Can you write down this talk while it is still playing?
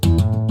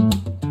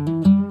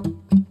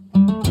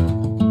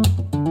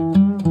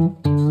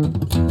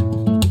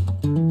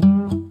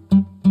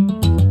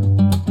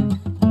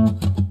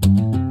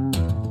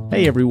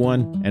Hey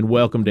everyone, and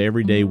welcome to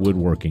Everyday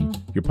Woodworking,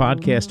 your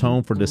podcast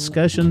home for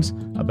discussions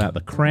about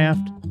the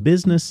craft,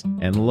 business,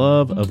 and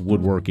love of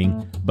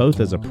woodworking, both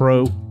as a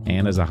pro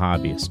and as a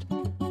hobbyist.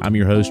 I'm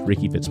your host,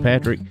 Ricky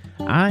Fitzpatrick.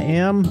 I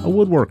am a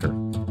woodworker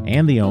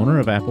and the owner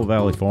of Apple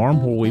Valley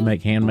Farm, where we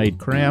make handmade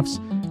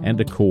crafts and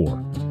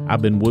decor.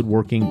 I've been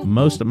woodworking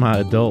most of my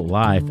adult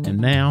life, and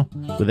now,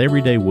 with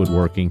Everyday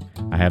Woodworking,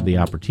 I have the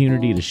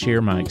opportunity to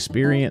share my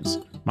experience,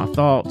 my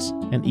thoughts,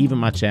 and even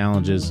my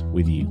challenges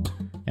with you.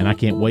 And I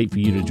can't wait for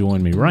you to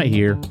join me right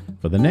here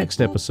for the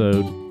next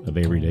episode of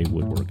Everyday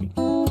Woodworking.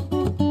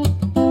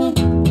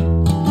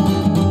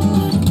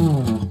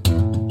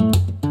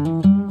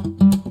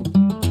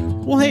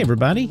 Well, hey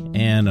everybody,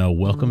 and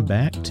welcome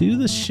back to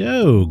the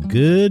show.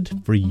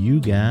 Good for you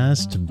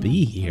guys to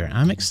be here.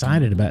 I'm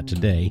excited about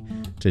today.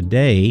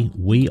 Today,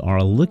 we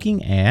are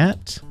looking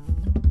at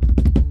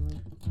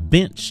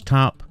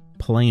benchtop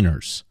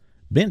planers.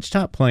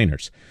 Benchtop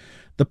planers.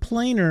 The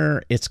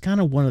planer, it's kind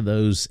of one of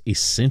those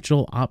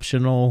essential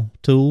optional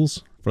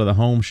tools for the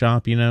home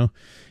shop, you know.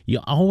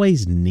 You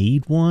always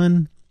need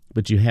one,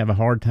 but you have a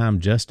hard time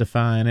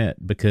justifying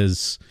it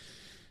because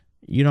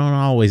you don't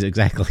always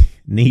exactly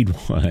need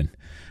one.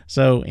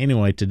 So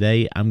anyway,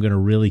 today I'm going to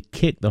really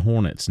kick the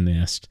hornet's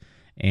nest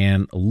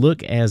and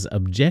look as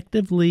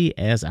objectively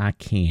as I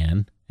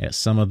can at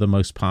some of the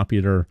most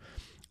popular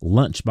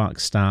lunchbox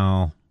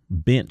style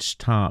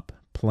benchtop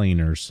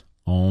planers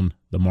on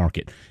the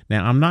market.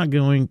 Now, I'm not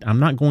going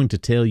to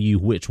tell you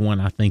which one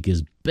I think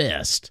is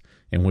best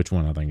and which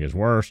one I think is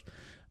worst.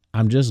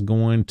 I'm just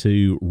going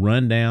to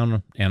run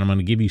down and I'm going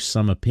to give you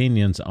some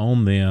opinions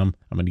on them.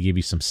 I'm going to give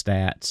you some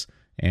stats,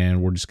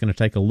 and we're just going to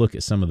take a look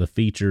at some of the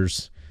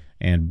features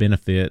and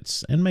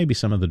benefits and maybe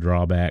some of the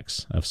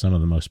drawbacks of some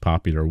of the most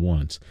popular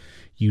ones.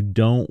 You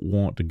don't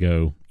want to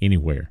go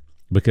anywhere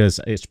because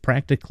it's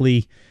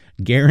practically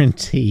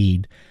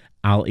guaranteed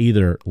I'll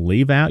either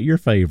leave out your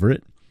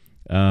favorite,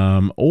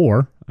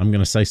 or I'm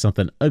going to say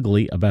something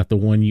ugly about the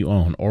one you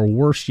own, or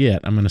worse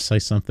yet, I'm going to say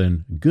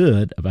something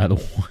good about the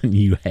one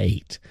you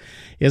hate.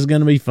 It's going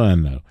to be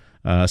fun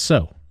though.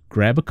 So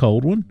grab a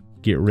cold one,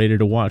 get ready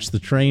to watch the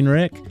train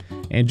wreck,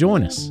 and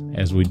join us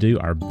as we do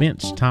our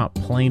benchtop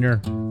planer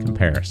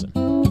comparison.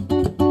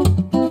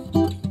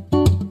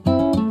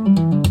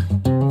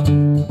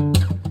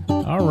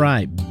 All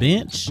right,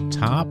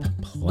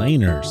 benchtop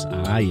planers.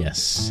 Ah,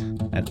 yes,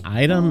 an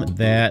item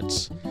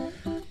that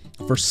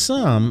for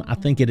some, I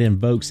think it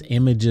invokes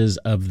images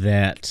of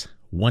that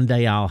one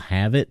day I'll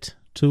have it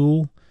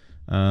tool.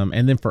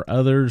 And then for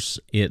others,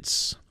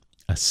 it's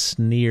a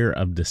sneer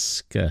of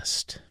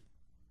disgust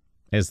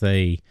as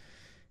they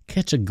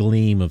catch a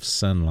gleam of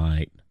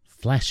sunlight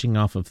flashing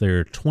off of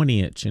their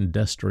 20-inch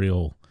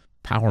industrial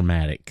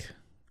Powermatic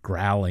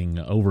growling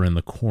over in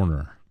the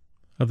corner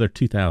of their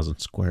 2,000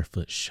 square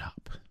foot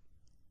shop.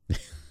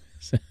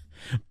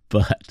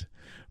 But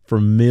for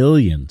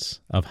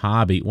millions of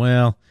hobby,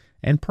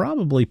 and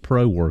probably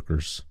pro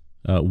workers,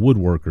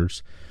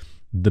 woodworkers,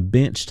 the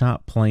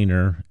benchtop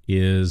planer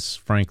is,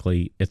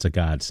 frankly, it's a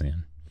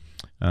godsend.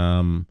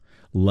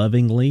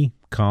 Lovingly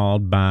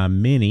called by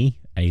many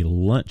a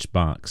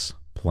lunchbox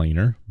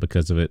planer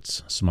because of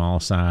its small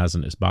size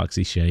and its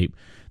boxy shape,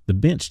 the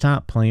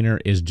benchtop planer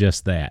is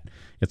just that.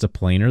 It's a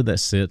planer that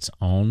sits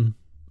on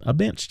a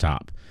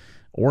benchtop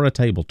or a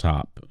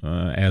tabletop,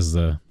 as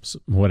the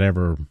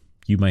whatever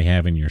you may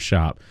have in your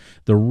shop.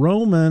 The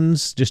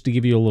Romans, just to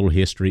give you a little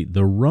history,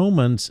 the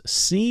Romans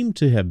seem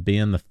to have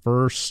been the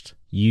first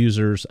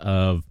users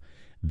of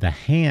the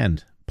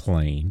hand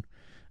plane,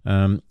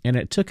 and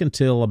it took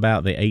until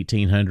about the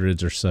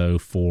 1800s or so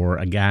for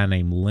a guy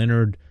named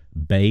Leonard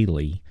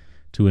Bailey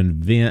to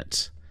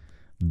invent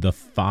the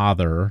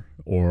father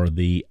or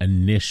the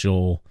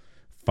initial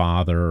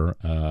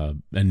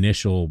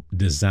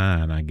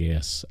design, I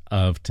guess,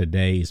 of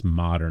today's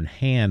modern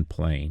hand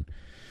plane.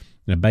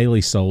 Now, Bailey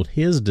sold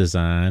his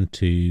design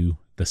to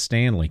the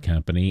Stanley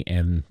Company,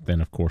 and then,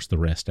 of course, the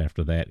rest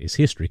after that is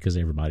history because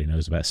everybody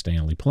knows about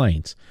Stanley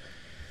planes.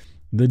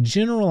 The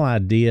general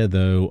idea,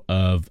 though,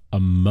 of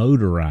a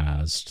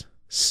motorized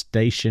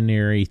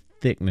stationary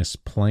thickness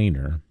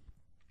planer,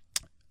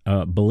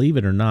 believe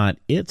it or not,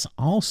 it's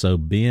also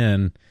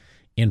been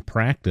in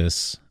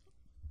practice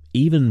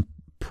even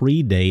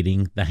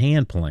predating the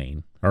hand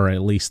plane, or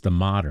at least the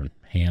modern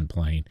hand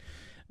plane.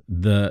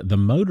 The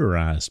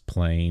motorized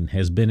plane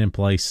has been in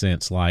place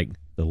since like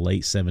the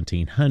late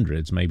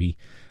 1700s, maybe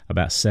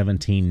about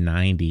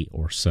 1790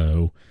 or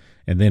so,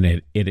 and then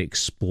it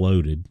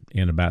exploded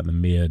in about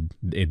it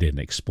didn't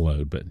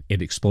explode, but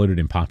it exploded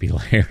in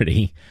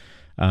popularity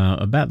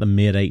about the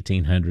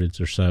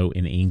mid-1800s or so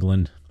in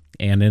England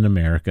and in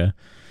America.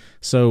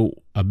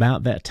 So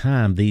about that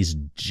time, these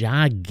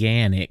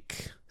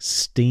gigantic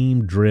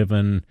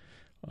steam-driven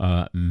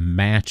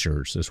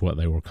matchers is what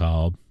they were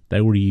called. They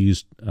were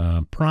used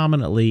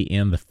prominently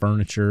in the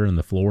furniture and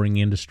the flooring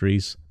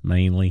industries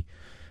mainly,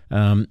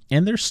 and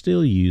they're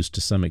still used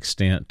to some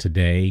extent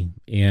today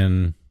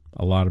in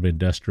a lot of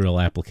industrial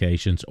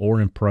applications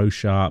or in pro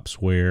shops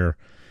where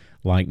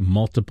like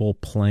multiple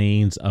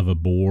planes of a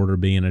board are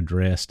being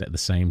addressed at the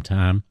same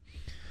time.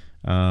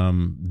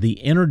 The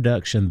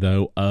introduction,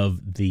 though,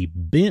 of the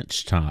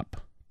benchtop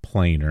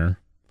planer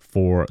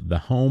for the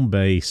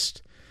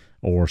home-based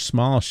or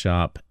small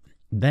shop,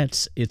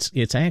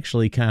 it's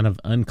actually kind of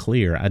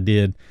unclear. I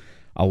did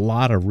a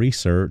lot of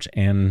research,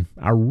 and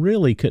I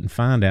really couldn't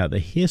find out the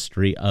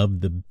history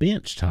of the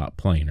benchtop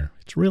planer.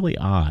 It's really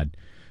odd.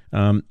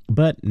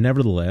 But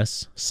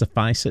nevertheless,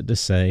 suffice it to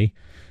say,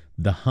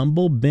 the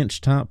humble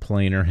benchtop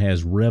planer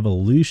has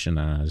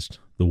revolutionized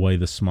the way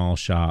the small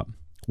shop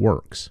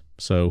works.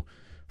 So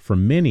for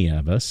many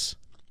of us,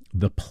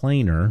 the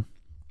planer,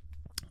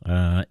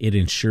 it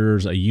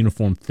ensures a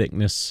uniform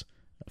thickness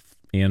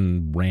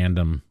in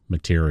random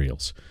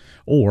materials,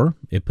 or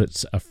it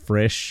puts a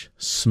fresh,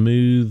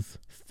 smooth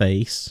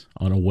face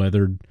on a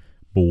weathered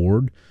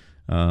board.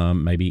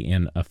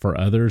 For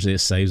others, it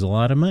saves a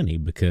lot of money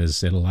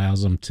because it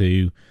allows them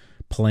to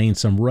plane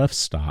some rough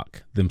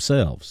stock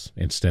themselves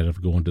instead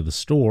of going to the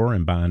store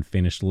and buying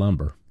finished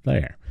lumber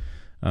there.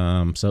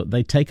 So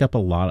they take up a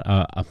lot.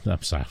 I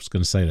was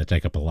going to say they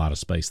take up a lot of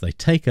space. They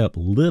take up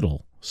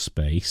little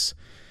space,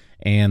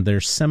 and they're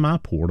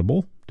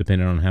semi-portable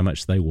depending on how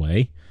much they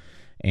weigh,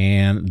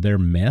 and their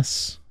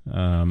mess.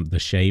 The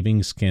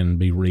shavings can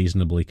be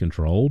reasonably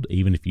controlled,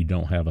 even if you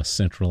don't have a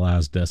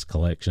centralized dust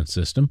collection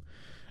system.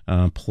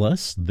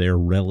 Plus, they're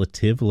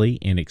relatively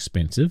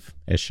inexpensive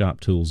as shop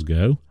tools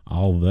go,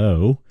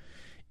 although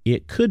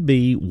it could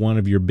be one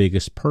of your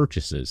biggest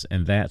purchases,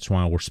 and that's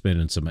why we're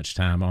spending so much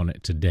time on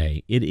it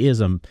today. It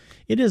is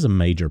a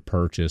major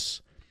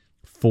purchase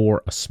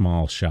for a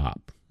small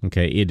shop.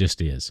 Okay, it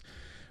just is.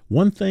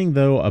 One thing,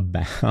 though,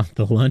 about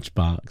the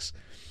lunchbox,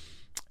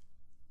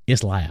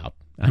 it's loud.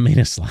 I mean,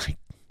 it's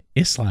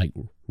like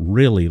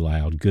really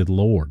loud. Good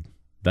Lord,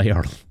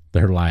 they're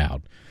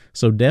loud.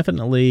 So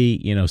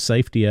definitely,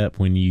 safety up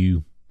when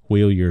you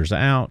wheel yours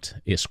out.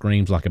 It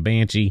screams like a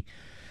banshee,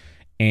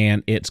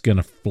 and it's going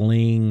to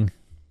fling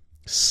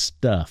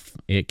stuff.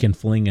 It can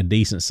fling a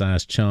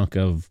decent-sized chunk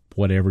of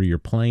whatever you're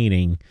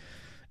planing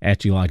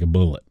at you like a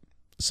bullet.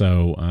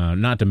 So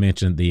not to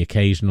mention the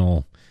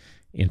occasional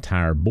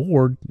entire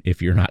board,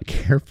 if you're not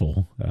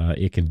careful,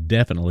 it can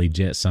definitely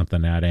jet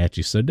something out at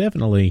you. So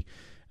definitely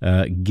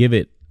give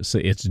it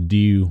its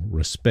due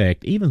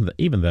respect, even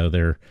though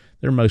they're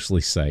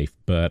mostly safe.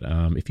 But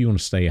if you want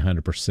to stay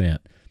 100%,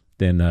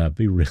 then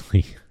be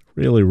really,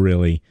 really,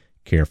 really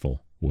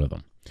careful with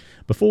them.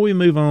 Before we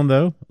move on,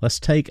 though, let's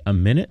take a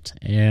minute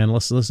and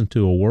let's listen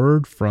to a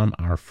word from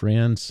our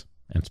friends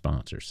and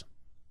sponsors.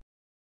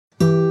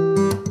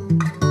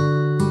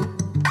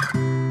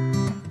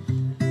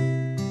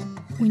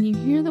 When you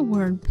hear the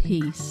word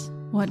peace,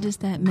 what does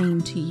that mean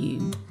to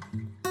you?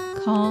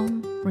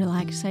 Calm,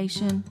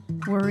 relaxation,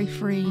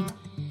 worry-free?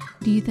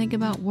 Do you think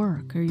about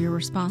work or your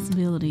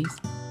responsibilities,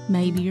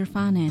 maybe your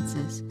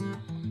finances?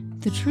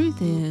 The truth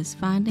is,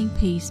 finding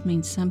peace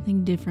means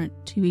something different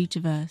to each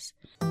of us.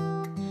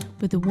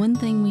 But the one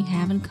thing we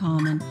have in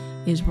common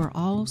is we're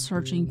all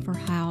searching for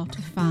how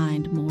to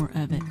find more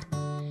of it.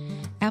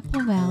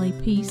 Apple Valley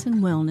Peace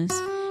and Wellness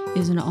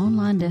is an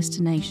online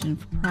destination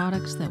for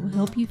products that will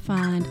help you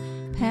find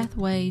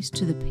pathways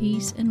to the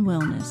peace and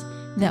wellness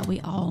that we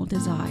all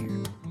desire.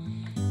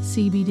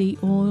 CBD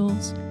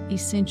oils,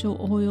 essential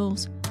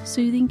oils,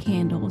 soothing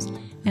candles,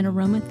 and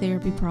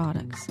aromatherapy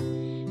products.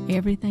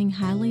 Everything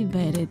highly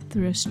vetted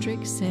through a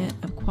strict set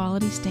of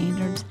quality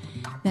standards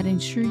that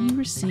ensure you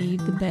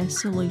receive the best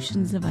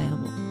solutions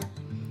available.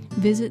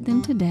 Visit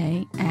them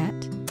today at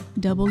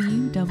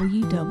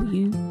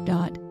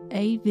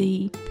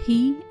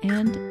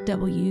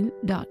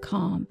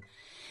www.avpandw.com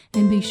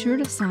and be sure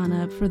to sign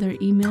up for their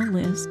email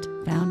list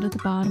found at the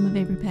bottom of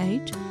every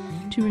page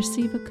to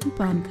receive a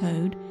coupon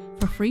code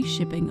for free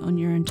shipping on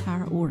your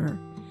entire order.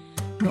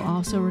 You'll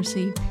also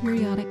receive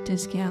periodic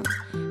discounts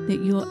that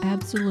you'll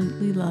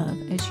absolutely love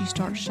as you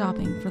start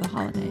shopping for the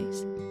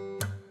holidays.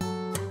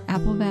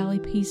 Apple Valley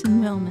Peace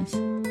and Wellness,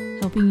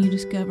 helping you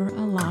discover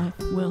a life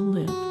well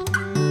lived.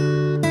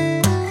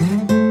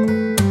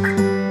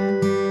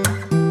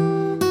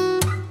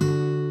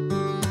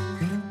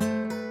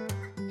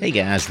 Hey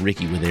guys,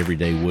 Ricky with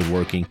Everyday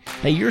Woodworking.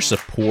 Hey, your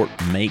support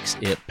makes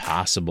it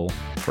possible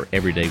for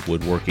Everyday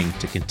Woodworking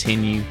to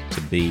continue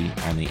to be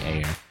on the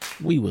air.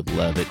 We would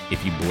love it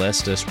if you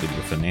blessed us with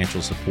your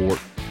financial support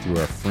through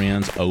our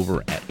friends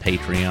over at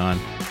Patreon.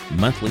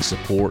 Monthly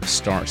support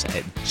starts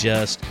at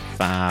just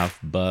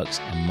 $5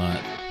 a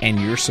month, and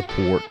your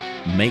support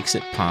makes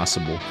it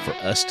possible for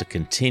us to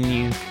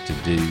continue to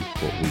do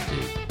what we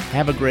do.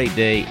 Have a great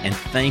day, and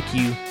thank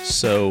you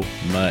so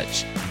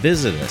much.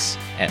 Visit us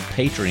at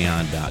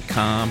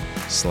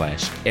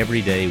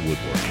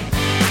patreon.com/everydaywoodworking.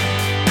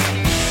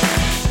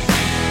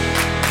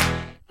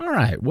 All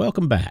right,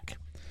 welcome back.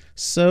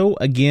 So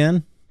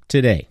again,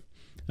 today,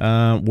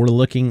 we're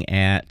looking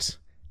at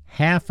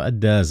half a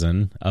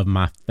dozen of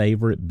my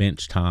favorite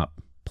benchtop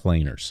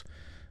planers.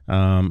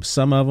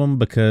 Some of them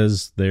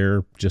because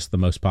they're just the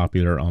most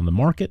popular on the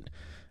market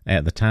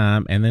at the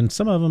time, and then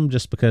some of them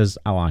just because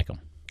I like them.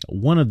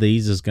 One of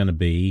these is going to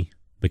be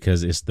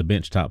because it's the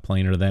benchtop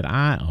planer that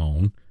I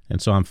own,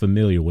 and so I'm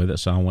familiar with it,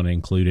 so I want to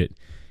include it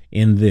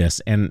in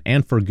this, and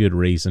for good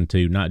reason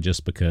too, not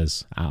just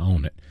because I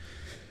own it.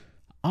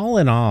 All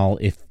in all,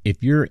 if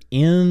you're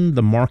in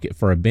the market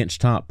for a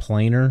benchtop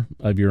planer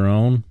of your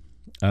own,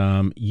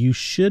 you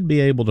should be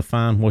able to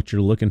find what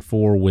you're looking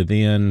for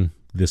within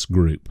this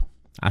group.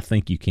 I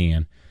think you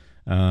can.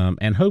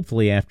 And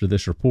hopefully after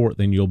this report,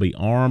 then you'll be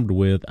armed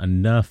with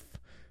enough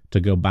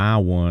to go buy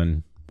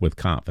one with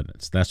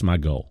confidence. That's my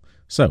goal.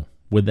 So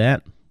with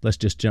that, let's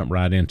just jump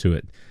right into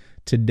it.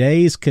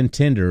 Today's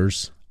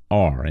contenders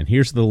are, and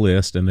here's the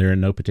list, and they're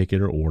in no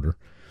particular order,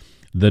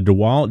 the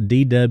DeWalt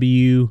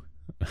DW.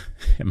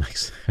 It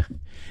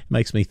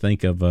makes me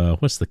think of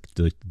what's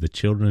the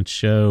children's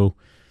show,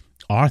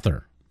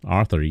 Arthur.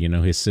 You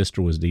know, his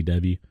sister was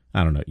DW.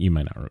 I don't know. You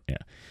may not. Yeah.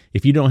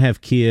 If you don't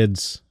have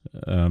kids,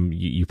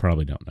 you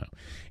probably don't know.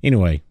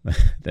 Anyway,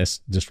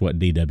 that's just what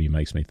DW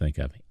makes me think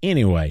of.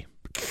 Anyway,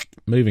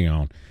 moving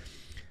on.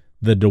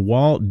 The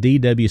DeWalt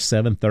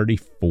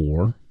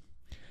DW734,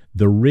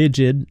 the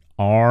Rigid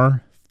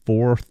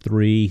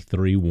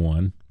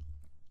R4331,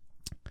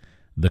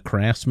 the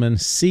Craftsman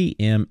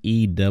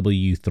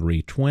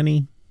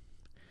CMEW320,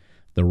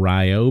 the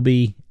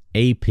Ryobi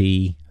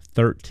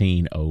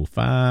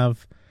AP1305,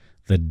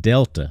 the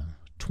Delta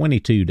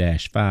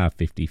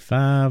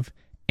 22-555,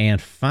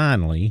 and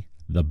finally,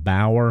 the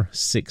Bauer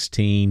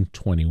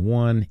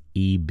 1621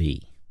 EB.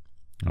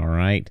 All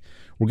right,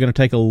 we're going to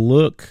take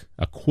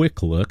a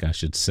quick look, I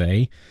should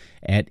say,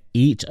 at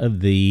each of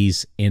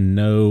these in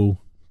no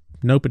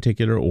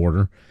particular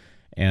order,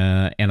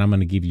 and I'm going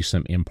to give you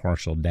some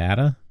impartial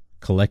data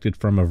collected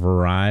from a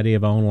variety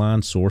of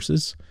online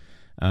sources.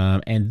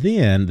 And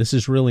then, this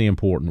is really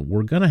important,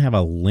 we're going to have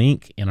a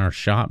link in our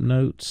shop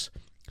notes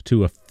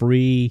to a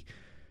free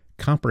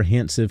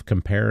comprehensive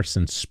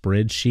comparison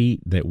spreadsheet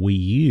that we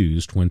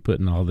used when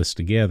putting all this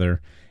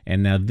together.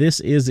 And now this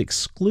is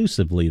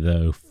exclusively,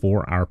 though,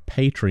 for our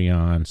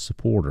Patreon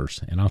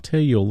supporters. And I'll tell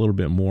you a little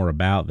bit more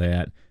about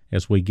that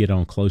as we get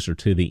on closer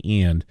to the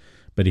end.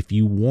 But if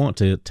you want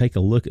to take a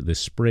look at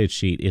this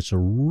spreadsheet, it's a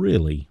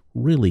really,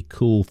 really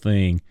cool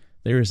thing.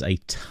 There is a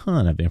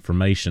ton of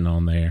information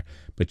on there,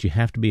 but you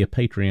have to be a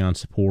Patreon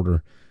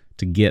supporter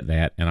to get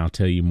that, and I'll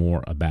tell you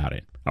more about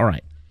it. All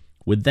right,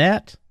 with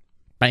that,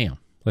 bam,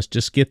 let's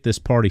just get this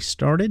party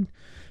started.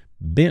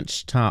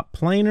 Benchtop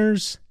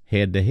planers,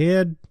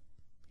 head-to-head.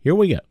 Here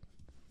we go.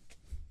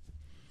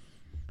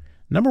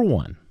 Number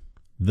one,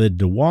 the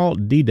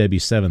DeWalt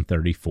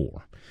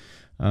DW734.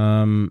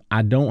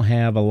 I don't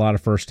have a lot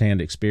of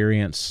firsthand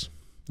experience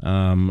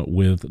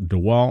with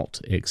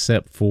DeWalt,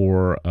 except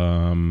for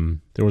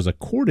there was a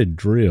corded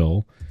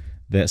drill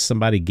that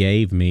somebody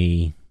gave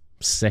me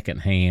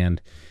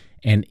secondhand,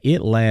 and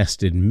it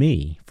lasted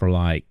me for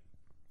like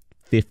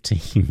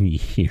 15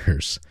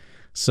 years.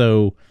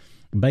 So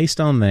based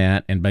on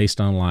that, and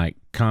based on like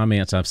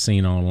comments I've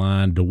seen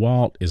online,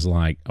 DeWalt is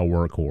like a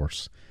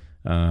workhorse.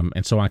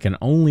 And so I can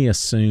only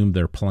assume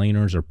their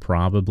planers are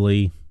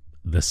probably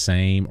the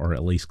same or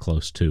at least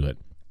close to it.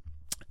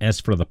 As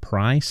for the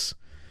price,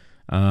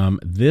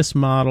 this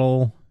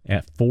model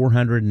at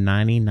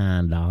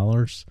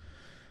 $499,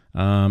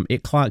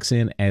 it clocks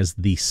in as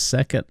the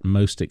second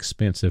most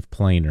expensive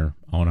planer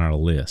on our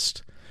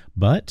list,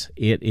 but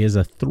it is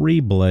a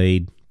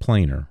 3-blade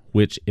planer,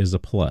 which is a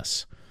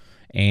plus.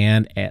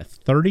 And at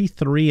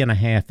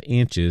 33.5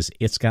 inches,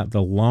 it's got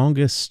the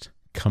longest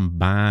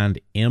combined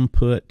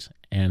input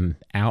and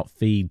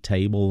outfeed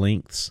table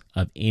lengths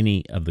of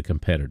any of the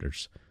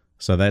competitors.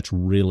 So that's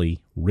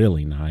really,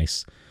 really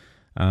nice.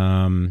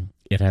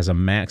 It has a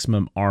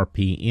maximum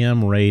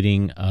RPM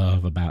rating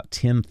of about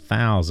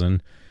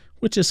 10,000,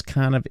 which is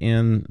kind of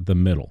in the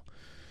middle.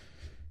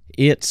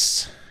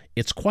 It's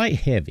quite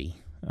heavy.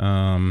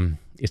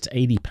 It's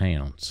 80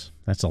 pounds.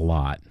 That's a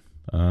lot.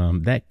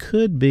 That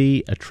could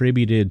be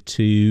attributed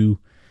to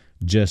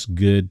just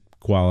good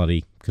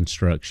quality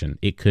construction.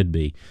 It could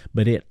be,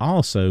 but it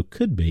also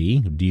could be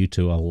due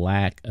to a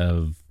lack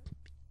of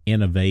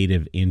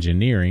innovative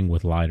engineering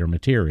with lighter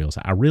materials.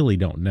 I really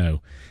don't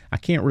know. I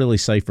can't really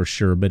say for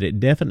sure, but it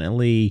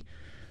definitely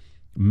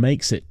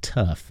makes it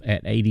tough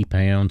at 80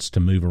 pounds to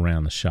move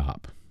around the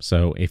shop.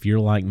 So if you're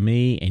like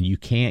me and you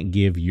can't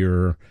give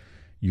your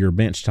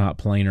benchtop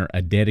planer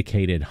a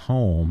dedicated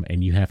home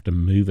and you have to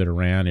move it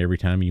around every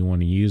time you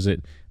want to use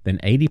it, then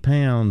 80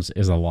 pounds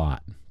is a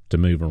lot to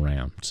move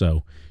around.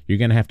 So you're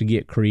going to have to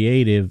get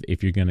creative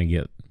if you're going to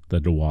get the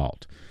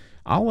DeWalt.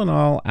 All in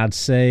all, I'd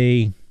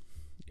say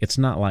it's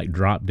not like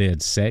drop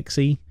dead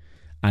sexy.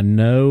 I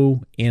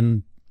know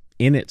in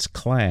its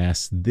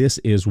class, this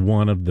is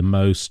one of the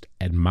most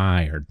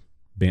admired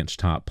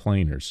benchtop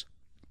planers.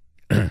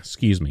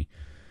 Excuse me.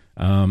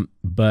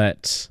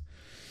 But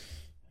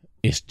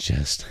it's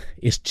just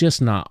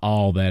not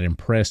all that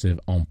impressive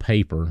on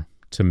paper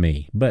to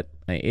me. But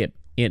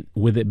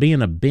with it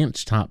being a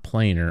benchtop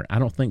planer, I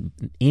don't think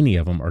any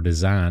of them are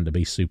designed to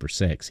be super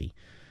sexy.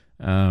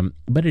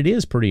 But it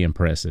is pretty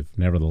impressive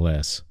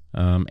nevertheless.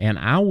 And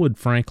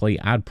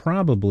I'd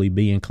probably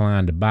be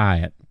inclined to buy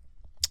it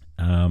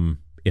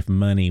if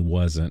money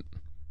wasn't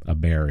a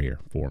barrier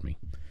for me.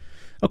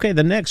 Okay,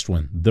 the next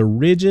one, the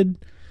Ridgid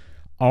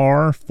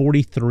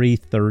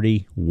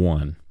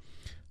R4331,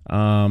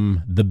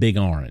 the big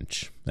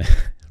orange.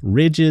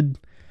 Ridgid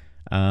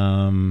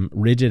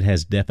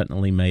has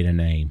definitely made a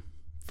name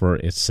for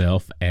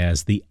itself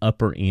as the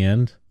upper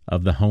end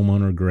of the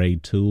homeowner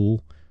grade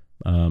tool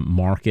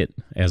market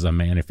as a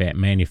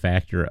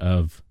manufacturer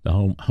of the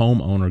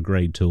homeowner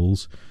grade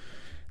tools.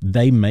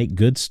 They make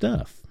good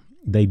stuff.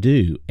 They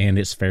do, and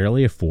it's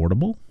fairly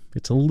affordable.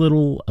 It's a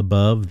little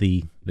above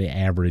the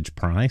average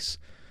price.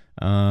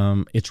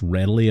 It's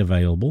readily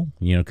available,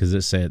 because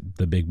it's at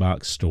the big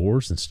box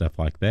stores and stuff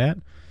like that.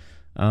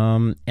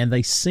 And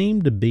they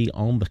seem to be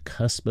on the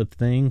cusp of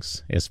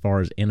things as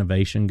far as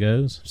innovation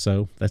goes.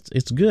 So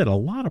it's good. A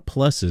lot of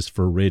pluses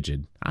for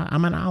Ridgid. I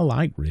mean, I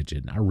like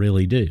Ridgid. I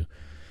really do.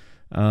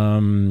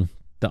 The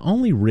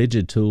only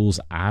Ridgid tools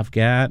I've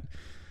got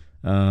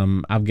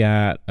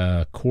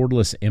a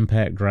cordless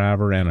impact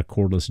driver and a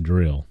cordless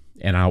drill.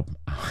 And I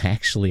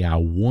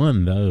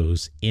won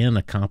those in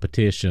a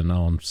competition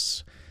on,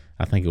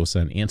 I think it was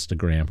an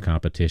Instagram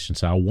competition.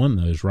 So I won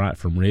those right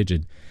from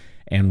Ridgid.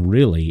 And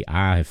really,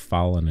 I have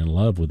fallen in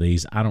love with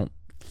these. I don't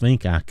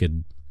think I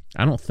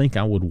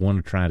would want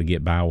to try to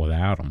get by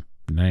without them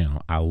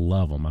now. I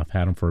love them. I've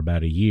had them for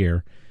about a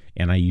year,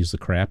 and I use the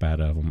crap out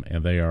of them,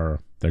 and they're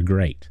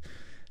great.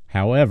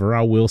 However,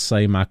 I will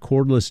say my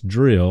cordless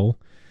drill,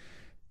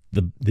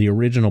 the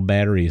original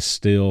battery is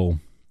still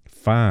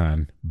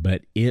fine,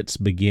 but it's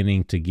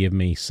beginning to give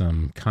me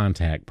some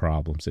contact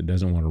problems. It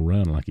doesn't want to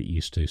run like it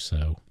used to,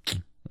 so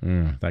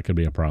that could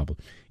be a problem.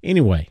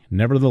 Anyway,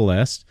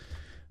 nevertheless,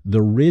 the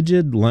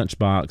Ridgid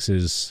lunchbox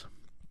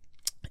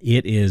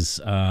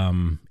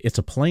it's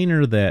a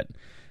planer that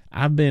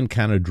I've been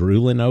kind of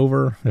drooling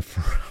over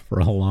for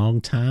a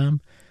long time.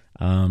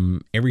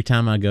 Every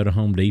time I go to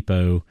Home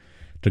Depot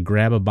to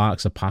grab a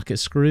box of pocket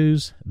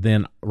screws,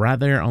 then right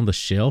there on the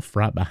shelf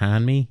right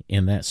behind me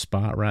in that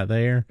spot right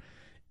there,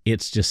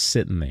 it's just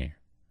sitting there.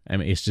 I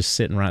mean, it's just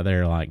sitting right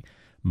there like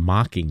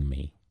mocking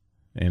me.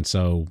 And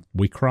so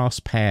we cross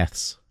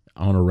paths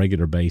on a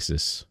regular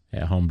basis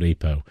at Home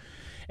Depot.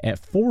 At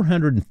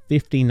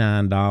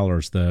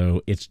 $459,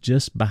 though, it's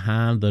just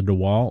behind the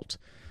DeWalt,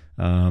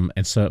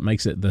 and so it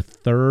makes it the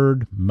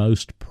third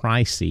most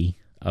pricey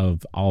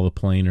of all the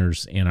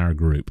planers in our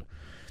group.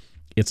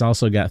 It's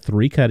also got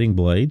 3 cutting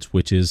blades,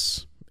 which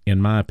is,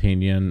 in my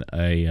opinion,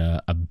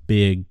 a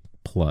big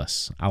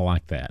plus. I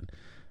like that.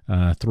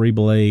 3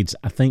 blades,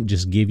 I think,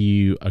 just give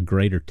you a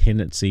greater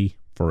tendency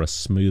for a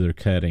smoother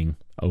cutting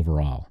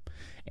overall.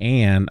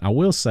 And I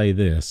will say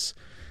this.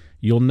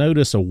 You'll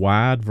notice a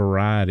wide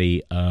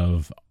variety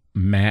of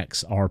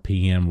max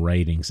RPM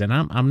ratings, and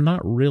I'm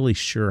not really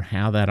sure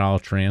how that all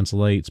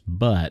translates,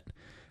 but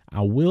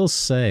I will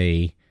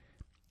say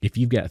if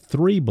you've got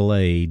 3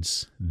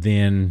 blades,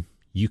 then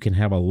you can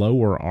have a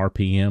lower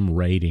RPM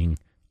rating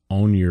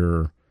on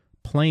your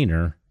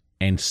planer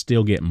and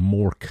still get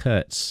more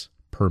cuts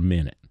per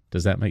minute.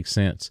 Does that make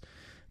sense?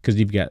 Because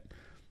if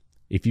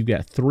you've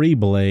got 3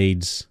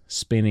 blades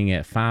spinning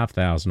at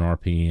 5,000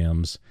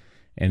 RPMs,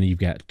 and you've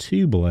got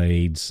 2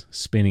 blades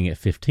spinning at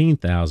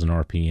 15,000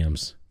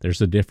 RPMs.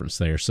 There's a difference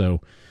there.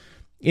 So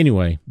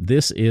anyway,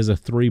 this is a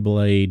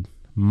 3-blade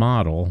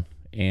model,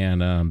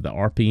 and the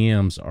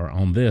RPMs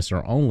on this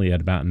are only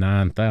at about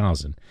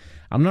 9,000.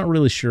 I'm not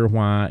really sure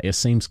why it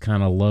seems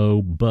kind of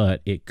low, but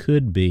it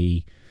could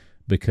be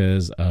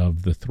because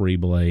of the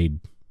 3-blade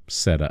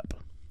setup.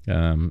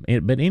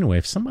 But anyway,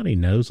 if somebody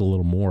knows a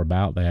little more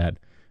about that,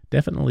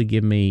 definitely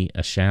give me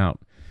a shout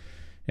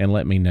and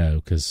let me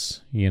know, because,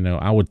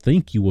 I would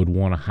think you would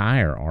want a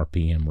higher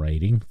RPM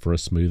rating for a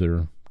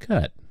smoother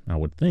cut, I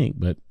would think,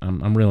 but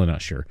I'm really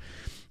not sure.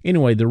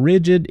 Anyway, the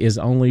Ridgid is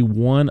only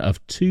one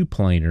of 2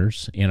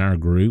 planers in our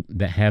group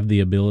that have the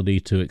ability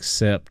to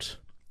accept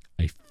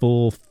a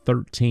full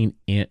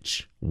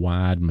 13-inch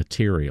wide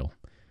material.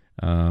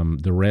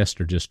 The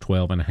rest are just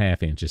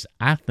 12.5 inches.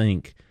 I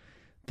think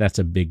that's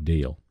a big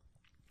deal,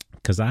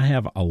 because I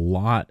have a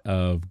lot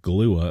of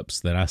glue-ups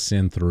that I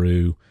send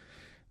through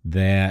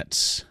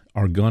that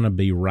are going to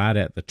be right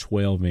at the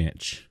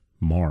 12-inch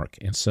mark.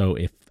 And so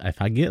if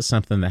I get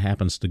something that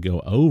happens to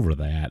go over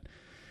that,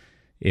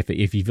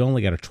 if you've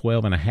only got a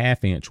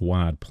 12.5-inch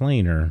wide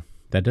planer,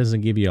 that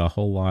doesn't give you a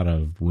whole lot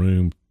of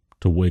room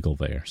to wiggle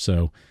there.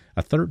 So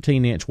a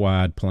 13-inch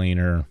wide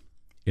planer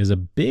is a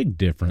big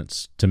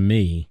difference to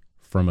me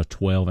from a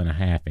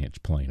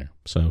 12.5-inch planer.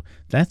 So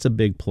that's a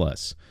big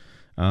plus.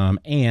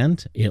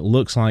 And it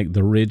looks like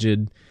the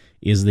Ridgid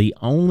is the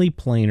only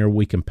planer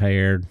we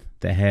compared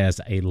that has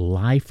a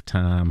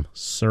lifetime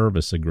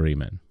service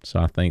agreement.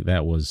 So I think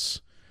that was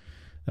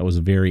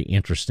very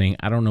interesting.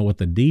 I don't know what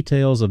the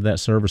details of that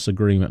service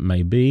agreement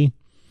may be,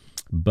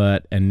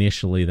 but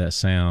initially that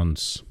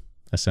sounds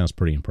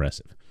pretty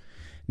impressive.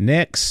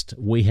 Next,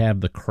 we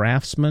have the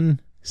Craftsman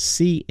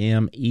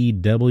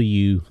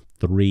CMEW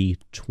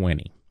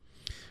 320.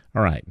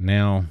 All right,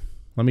 now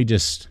let me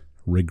just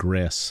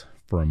regress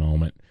for a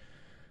moment.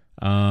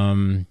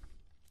 For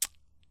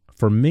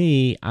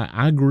me,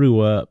 I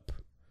grew up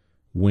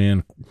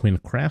when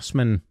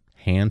Craftsman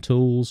hand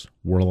tools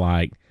were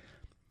like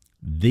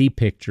the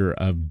picture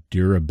of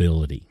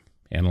durability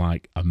and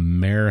like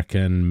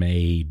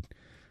American-made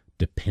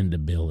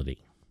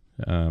dependability.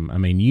 I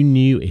mean, you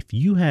knew if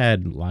you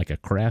had like a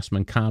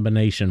Craftsman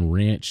combination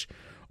wrench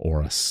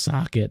or a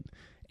socket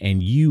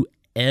and you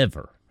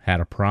ever had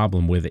a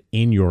problem with it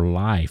in your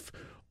life,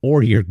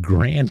 or your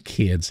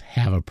grandkids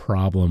have a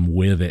problem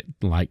with it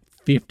like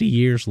 50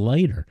 years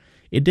later,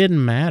 it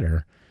didn't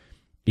matter.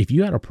 If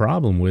you had a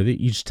problem with it,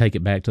 you just take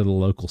it back to the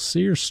local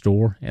Sears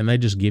store and they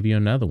just give you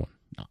another one.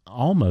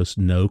 Almost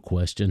no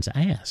questions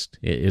asked.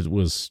 It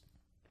was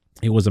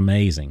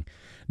amazing.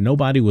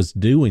 Nobody was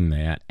doing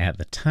that at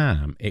the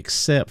time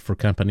except for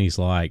companies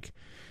like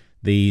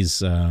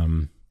these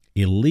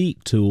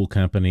elite tool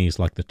companies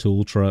like the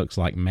tool trucks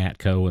like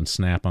Matco and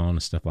Snap-on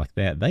and stuff like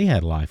that. They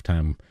had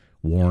lifetime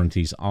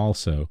warranties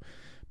also.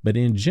 But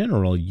in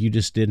general, you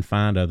just didn't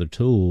find other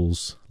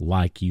tools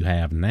like you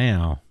have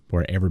now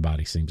where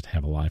everybody seems to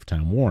have a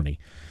lifetime warranty.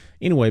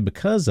 Anyway,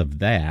 because of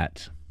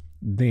that,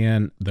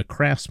 then the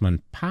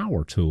Craftsman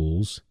power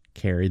tools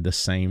carried the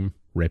same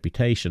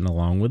reputation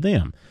along with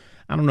them.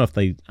 I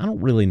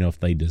don't really know if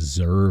they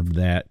deserved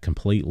that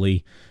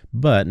completely,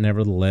 but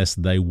nevertheless,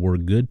 they were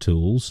good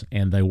tools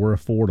and they were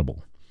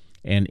affordable.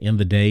 And in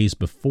the days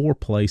before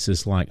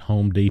places like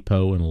Home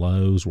Depot and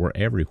Lowe's were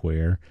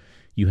everywhere,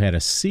 you had a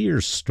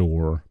Sears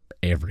store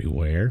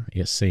everywhere,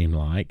 it seemed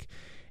like,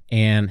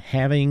 and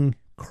having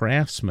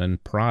Craftsman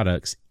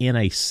products in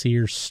a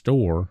Sears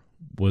store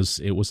was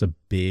a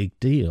big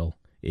deal.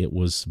 It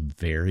was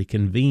very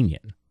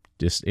convenient.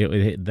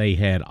 They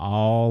had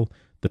all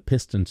the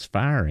pistons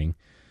firing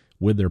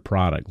with their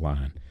product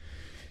line.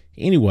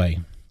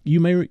 Anyway, you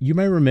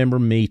may remember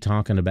me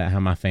talking about how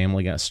my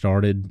family got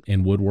started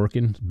in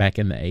woodworking back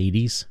in the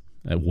 80s,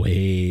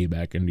 way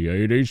back in the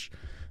 80s.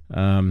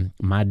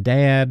 My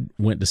dad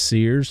went to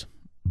Sears,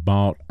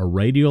 bought a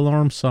radial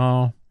arm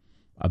saw,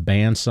 a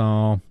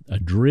bandsaw, a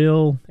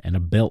drill, and a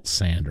belt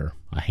sander,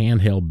 a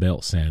handheld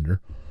belt sander,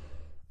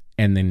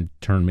 and then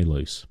turned me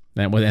loose.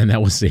 That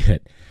was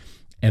it.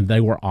 And they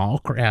were all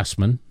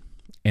Craftsman,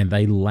 and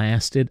they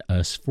lasted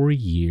us for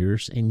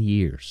years and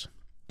years.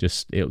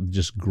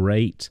 Just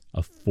great,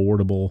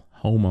 affordable,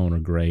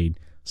 homeowner grade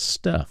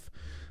stuff.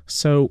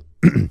 So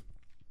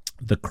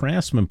the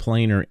Craftsman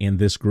planer in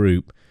this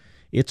group,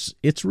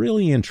 it's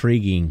really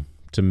intriguing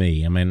to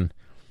me. I mean,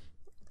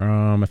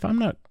 if I'm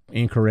not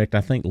incorrect,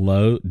 I think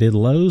did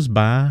Lowe's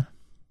buy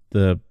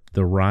the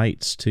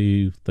rights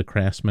to the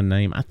Craftsman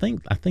name? I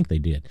think they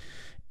did.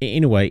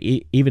 Anyway,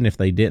 even if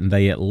they didn't,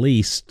 they at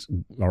least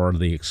are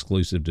the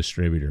exclusive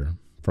distributor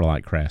for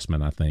like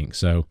Craftsman, I think.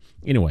 So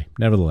anyway,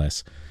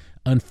 nevertheless,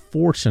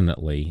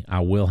 unfortunately, I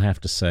will have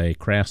to say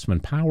Craftsman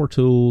power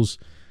tools,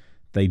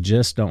 they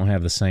just don't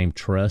have the same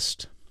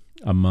trust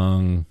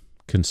among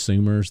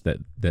consumers that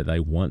they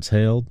once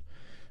held.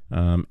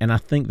 And I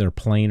think their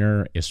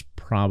planer is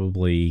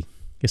probably,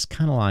 it's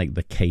kind of like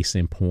the case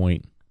in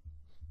point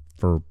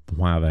for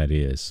why that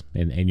is.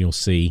 And you'll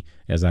see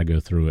as I go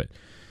through it.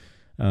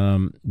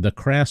 The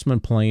Craftsman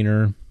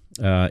planer,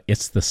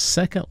 it's the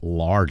second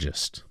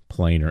largest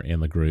planer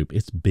in the group.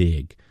 It's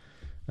big.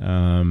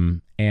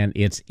 And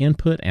its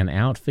input and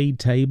outfeed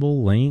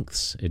table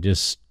lengths,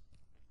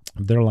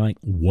 they're like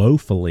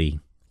woefully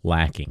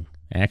lacking.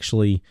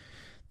 Actually,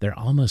 they're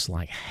almost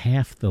like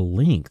half the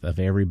length of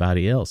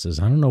everybody else's.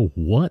 I don't know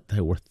what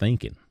they were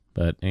thinking,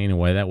 but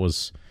anyway, that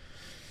was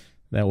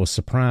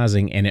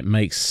surprising, and it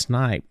makes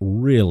snipe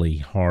really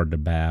hard to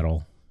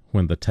battle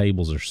when the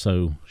tables are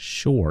so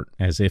short,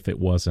 as if it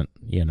wasn't,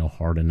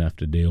 hard enough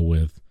to deal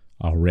with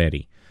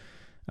already.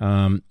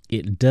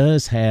 It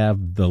does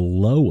have the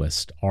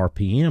lowest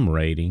RPM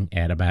rating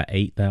at about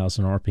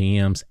 8,000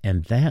 RPMs,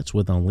 and that's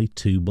with only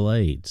 2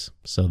 blades.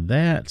 So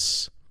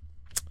that's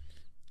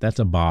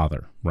a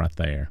bother right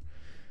there.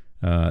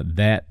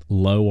 That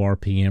low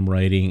RPM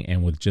rating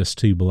and with just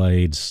 2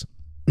 blades,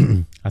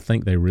 I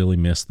think they really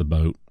missed the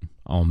boat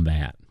on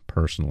that,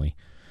 personally.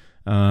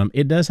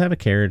 It does have a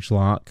carriage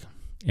lock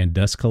and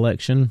dust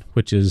collection,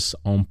 which is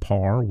on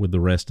par with the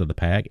rest of the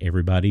pack.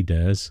 Everybody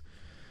does.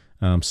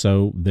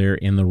 So they're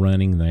in the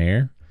running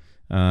there.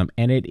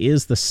 And it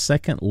is the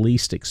second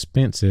least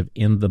expensive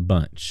in the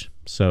bunch.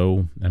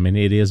 So, I mean,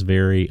 it is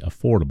very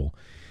affordable.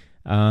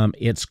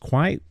 It's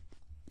quite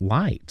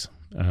light,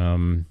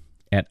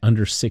 at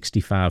under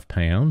 65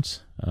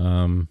 pounds.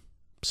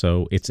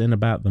 So it's in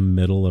about the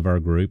middle of our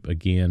group,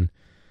 again,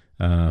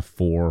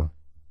 for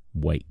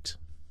weight.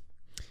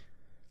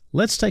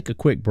 Let's take a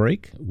quick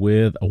break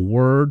with a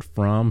word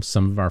from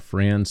some of our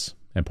friends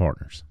and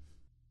partners.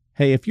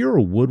 Hey, if you're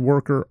a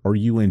woodworker or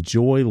you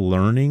enjoy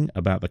learning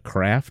about the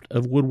craft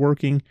of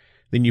woodworking,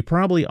 then you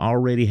probably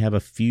already have a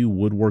few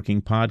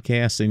woodworking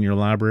podcasts in your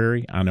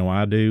library. I know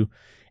I do.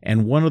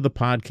 And one of the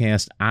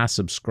podcasts I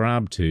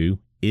subscribe to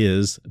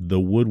is the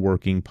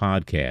Woodworking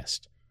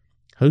Podcast,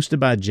 hosted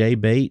by Jay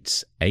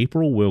Bates,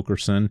 April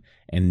Wilkerson,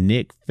 and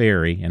Nick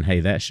Ferry. And hey,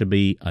 that should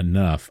be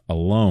enough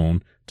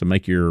alone to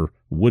make your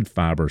wood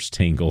fibers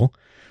tingle.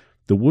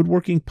 The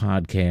Woodworking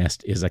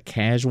Podcast is a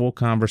casual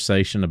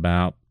conversation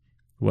about,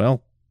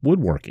 well,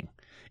 woodworking.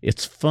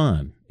 It's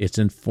fun. It's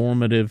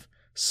informative.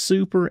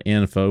 Super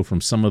info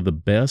from some of the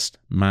best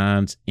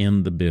minds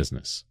in the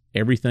business.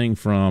 Everything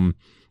from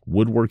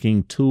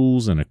woodworking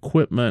tools and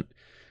equipment,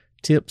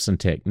 tips and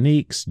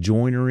techniques,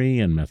 joinery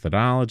and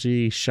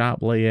methodology,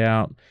 shop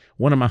layout.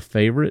 One of my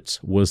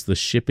favorites was the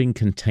shipping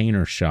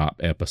container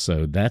shop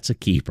episode. That's a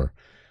keeper.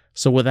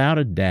 So without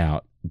a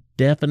doubt,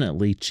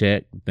 definitely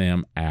check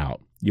them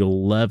out.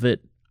 You'll love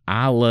it.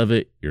 I love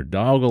it. Your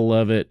dog will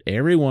love it.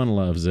 Everyone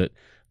loves it.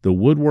 The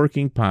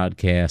Woodworking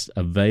Podcast,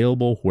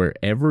 available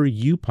wherever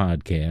you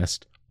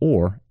podcast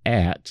or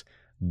at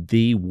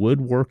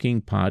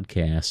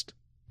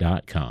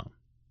thewoodworkingpodcast.com.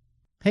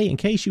 Hey, in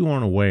case you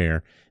aren't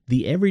aware,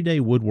 the Everyday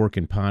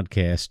Woodworking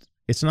Podcast,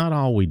 it's not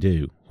all we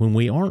do. When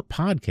we aren't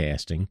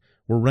podcasting,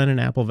 we're running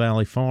Apple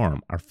Valley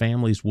Farm, our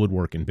family's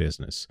woodworking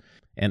business.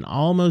 And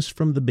almost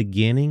from the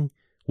beginning,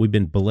 we've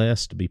been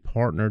blessed to be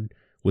partnered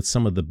with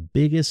some of the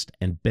biggest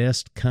and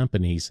best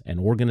companies and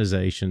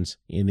organizations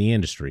in the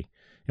industry.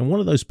 And one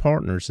of those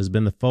partners has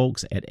been the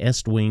folks at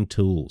Estwing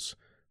Tools.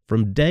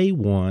 From day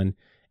one,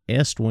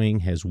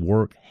 Estwing has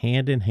worked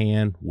hand in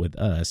hand with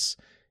us,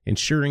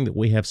 ensuring that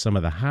we have some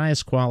of the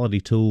highest quality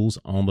tools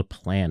on the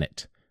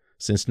planet.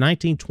 Since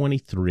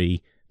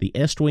 1923, the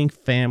Estwing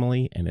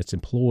family and its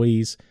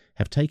employees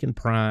have taken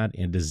pride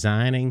in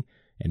designing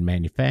and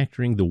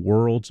manufacturing the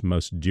world's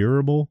most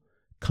durable,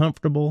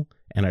 comfortable,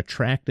 and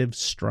attractive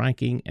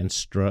striking and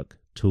struck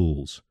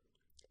tools.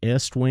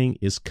 Estwing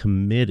is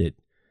committed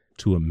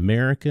to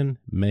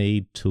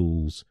American-made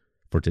tools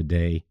for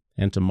today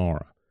and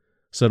tomorrow.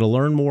 So to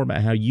learn more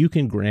about how you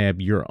can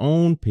grab your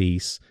own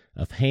piece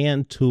of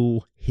hand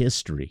tool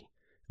history,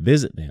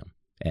 visit them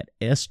at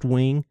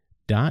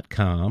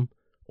estwing.com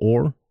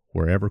or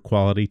wherever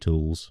quality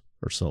tools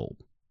are sold.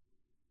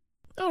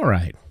 All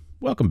right,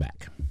 welcome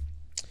back.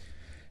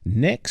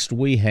 Next,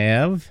 we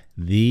have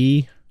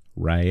the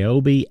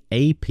Ryobi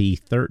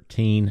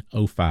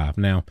AP1305.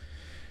 Now,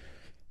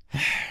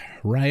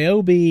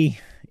 Ryobi,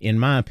 in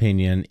my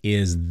opinion,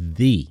 is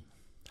the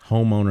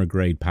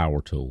homeowner-grade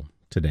power tool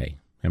today.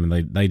 I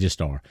mean, they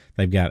just are.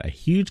 They've got a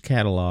huge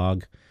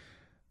catalog.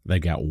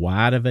 They've got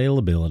wide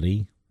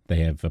availability.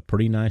 They have a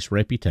pretty nice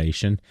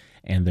reputation,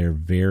 and they're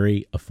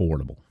very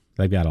affordable.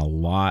 They've got a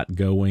lot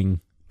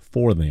going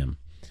for them.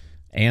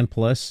 And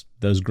plus,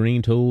 those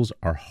green tools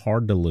are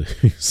hard to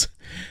lose.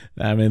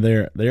 I mean,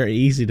 they're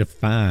easy to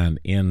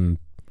find in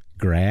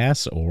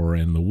grass or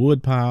in the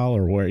wood pile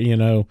or where,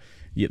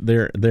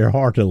 they're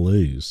hard to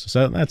lose.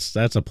 So that's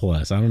a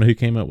plus. I don't know who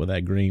came up with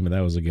that green, but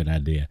that was a good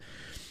idea.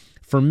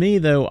 For me,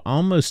 though,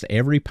 almost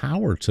every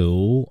power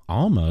tool,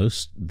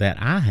 that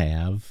I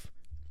have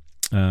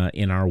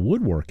in our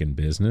woodworking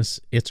business,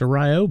 it's a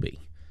Ryobi.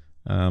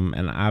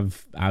 And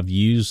I've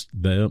used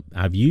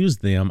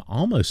them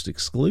almost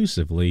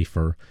exclusively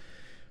for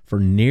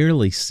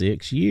nearly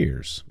 6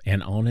 years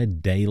and on a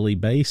daily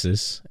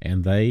basis,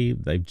 and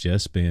they've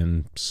just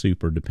been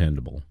super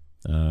dependable.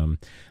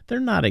 They're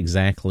not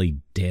exactly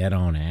dead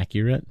on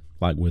accurate,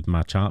 like with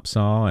my chop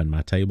saw and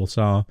my table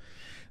saw.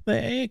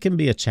 It can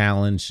be a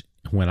challenge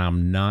when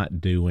I'm not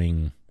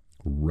doing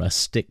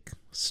rustic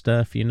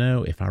stuff,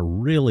 if I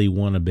really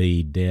want to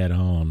be dead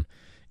on,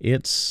 I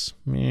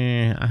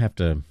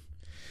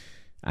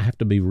have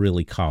to be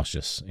really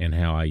cautious in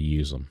how I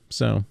use them.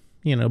 So,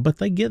 but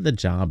they get the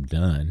job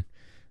done.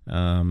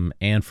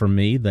 And for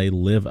me, they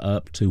live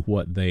up to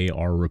what they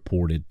are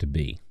reported to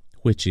be,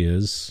 which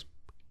is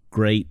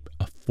great,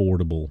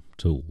 affordable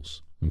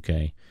tools.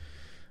 Okay.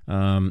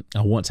 I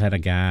once had a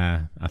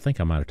guy, I think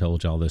I might have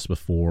told y'all this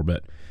before,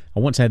 but I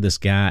once had this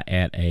guy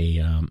at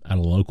a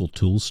local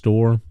tool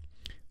store.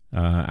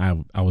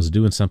 I was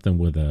doing something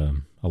with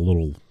a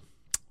little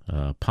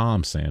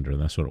palm sander.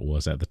 That's what it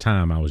was. At the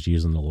time, I was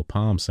using the little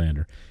palm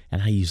sander,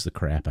 and I used the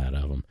crap out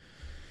of them.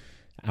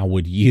 I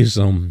would use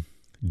them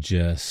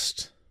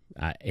just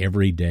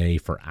every day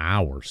for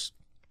hours,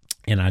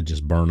 and I'd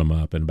just burn them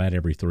up. And about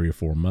every 3 or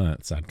 4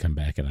 months, I'd come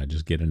back and I'd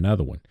just get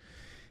another one.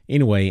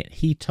 Anyway,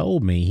 he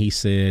told me, he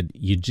said,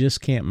 you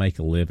just can't make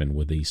a living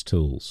with these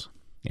tools.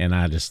 And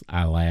I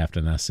laughed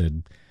and I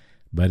said,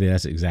 buddy,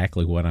 that's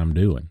exactly what I'm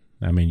doing.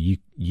 I mean,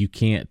 you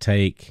can't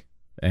take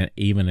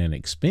even an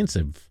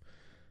expensive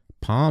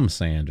palm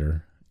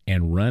sander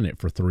and run it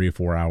for 3 or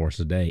 4 hours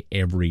a day,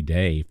 every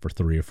day for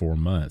 3 or 4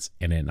 months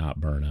and it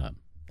not burn up.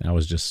 I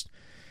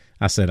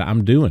said,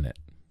 I'm doing it.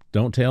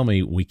 Don't tell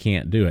me we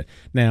can't do it.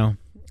 Now,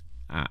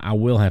 I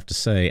will have to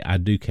say, I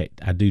do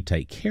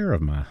take care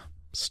of my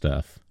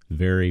stuff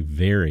very,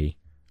 very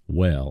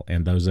well.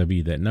 And those of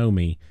you that know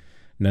me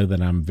know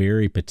that I'm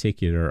very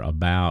particular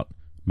about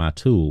my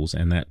tools,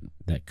 and that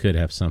could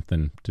have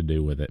something to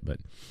do with it. But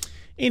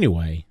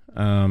anyway,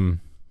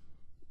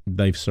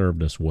 they've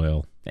served us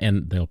well,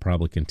 and they'll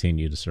probably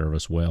continue to serve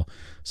us well.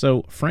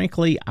 So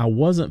frankly, I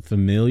wasn't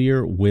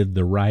familiar with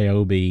the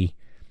Ryobi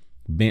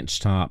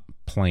benchtop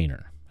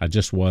planer. I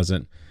just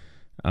wasn't.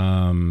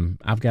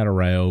 I've got a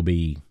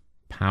Ryobi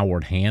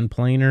powered hand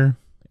planer,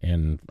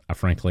 and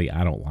frankly,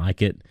 I don't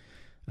like it.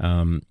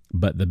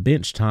 But the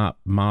benchtop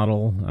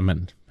model, I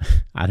mean,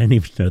 I didn't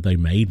even know they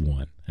made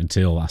one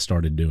until I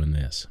started doing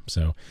this.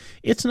 So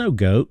it's no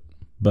GOAT,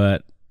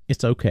 but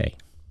it's okay.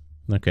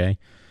 Okay.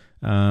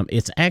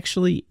 It's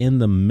actually in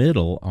the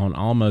middle on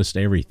almost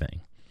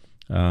everything.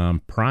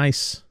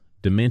 Price,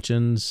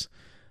 dimensions,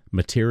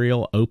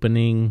 material,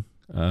 opening,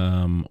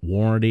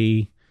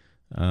 warranty.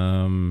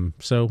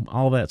 So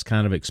all that's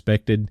kind of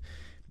expected.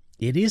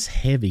 It is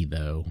heavy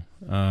though.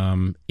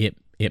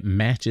 It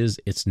matches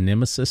its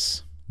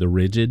nemesis, the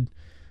Rigid,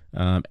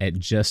 at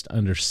just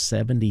under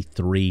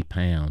 73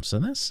 pounds. So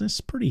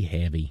that's pretty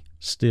heavy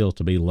still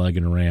to be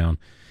lugging around.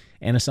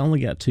 And it's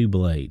only got 2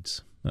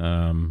 blades,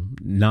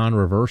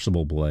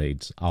 non-reversible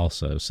blades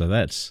also. So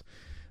that's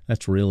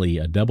really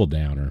a double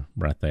downer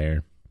right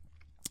there.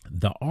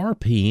 The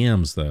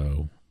RPMs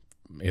though,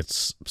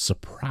 it's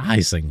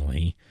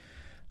surprisingly,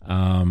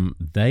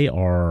 they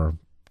are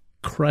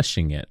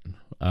crushing it.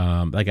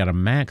 They got a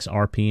max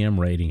RPM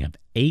rating of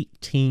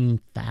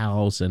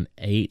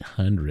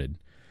 18,800.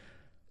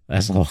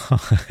 That's a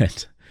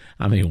lot.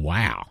 I mean,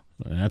 wow.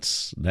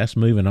 That's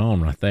moving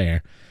on right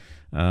there.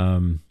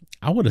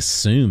 I would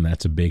assume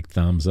that's a big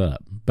thumbs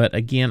up. But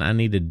again, I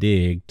need to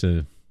dig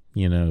to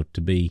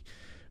be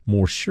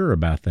more sure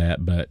about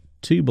that. But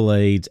 2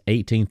 blades,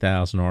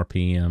 18,000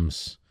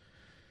 RPMs.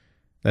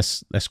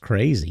 That's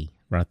crazy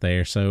right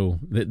there. So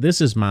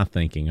this is my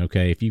thinking.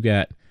 Okay, if you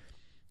got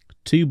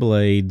 2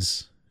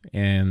 blades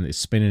and it's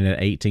spinning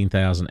at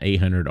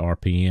 18,800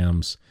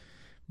 RPMs,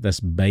 that's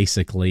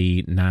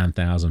basically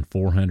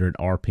 9,400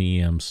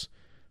 RPMs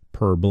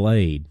per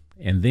blade.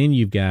 And then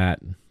you've got,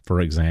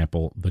 for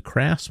example, the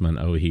Craftsman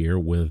over here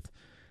with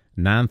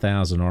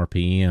 9,000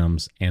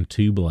 RPMs and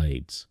 2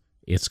 blades.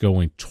 It's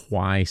going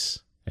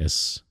twice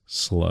as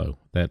slow.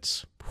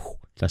 That's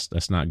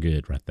not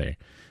good right there.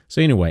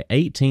 So anyway,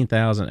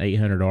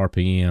 18,800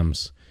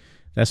 RPMs,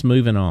 that's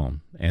moving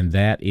on. And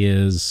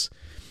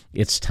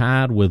it's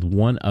tied with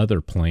one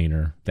other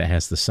planer that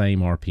has the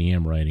same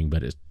RPM rating,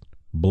 but it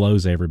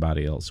blows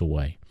everybody else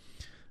away.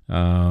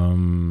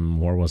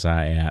 Where was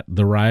I at?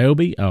 The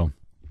Ryobi?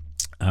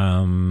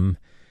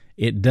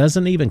 It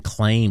doesn't even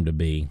claim to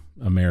be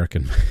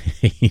American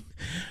made,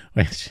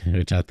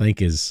 which I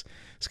think it's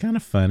kind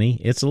of funny.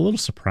 It's a little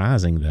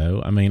surprising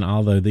though. I mean,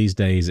 although these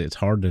days it's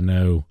hard to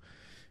know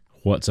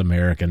what's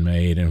American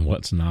made and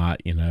what's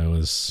not,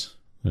 there's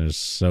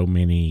so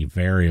many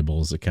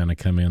variables that kind of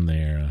come in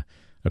there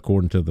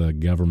according to the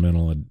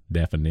governmental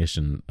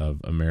definition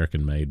of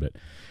American made. But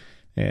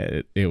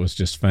it was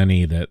just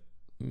funny that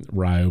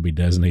Ryobi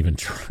doesn't even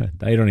try.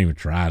 They don't even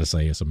try to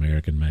say it's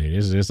American made.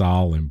 It's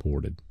all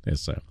imported.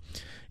 So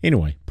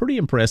anyway, pretty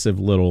impressive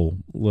little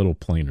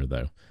planer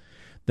though.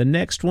 The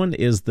next one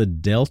is the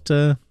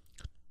Delta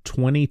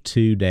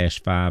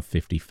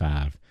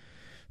 22-555.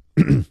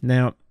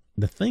 Now,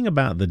 the thing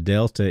about the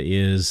Delta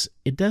is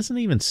it doesn't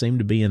even seem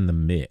to be in the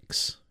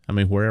mix. I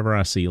mean, wherever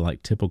I see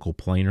like typical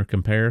planer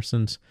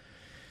comparisons,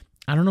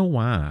 I don't know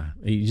why.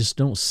 You just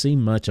don't see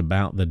much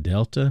about the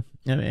Delta.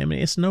 I mean,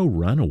 it's no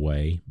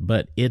runaway,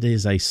 but it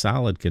is a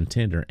solid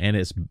contender, and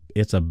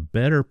it's a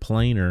better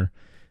planer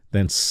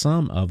than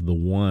some of the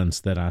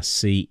ones that I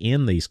see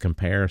in these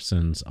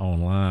comparisons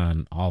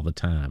online all the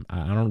time.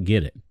 I don't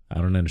get it. I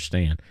don't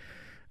understand.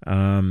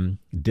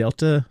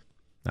 Delta,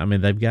 I mean,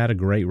 they've got a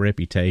great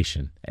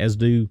reputation, as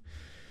do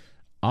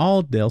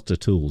all Delta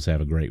tools have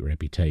a great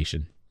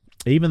reputation.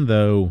 Even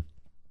though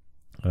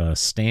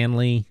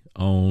Stanley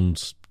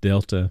owns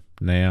Delta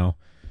now,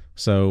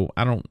 so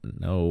I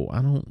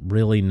don't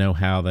really know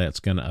how that's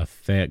going to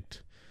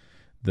affect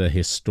the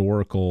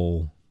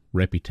historical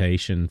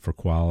reputation for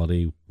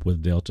quality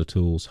with Delta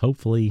tools.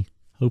 Hopefully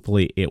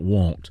it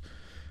won't,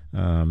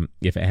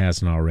 if it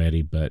hasn't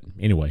already. But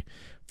anyway,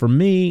 for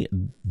me,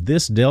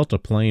 this Delta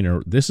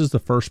planer, this is the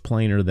first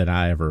planer that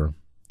I ever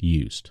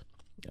used.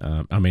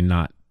 I mean,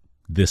 not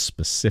this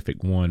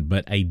specific one,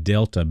 but a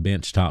Delta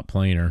benchtop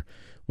planer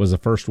was the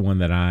first one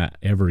that I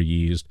ever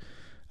used.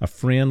 A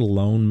friend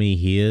loaned me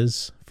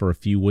his for a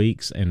few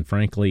weeks, and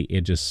frankly,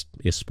 it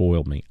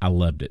spoiled me. I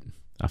loved it.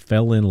 I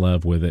fell in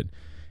love with it,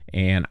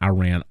 and I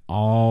ran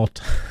all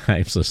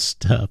types of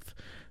stuff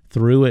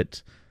through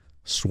it,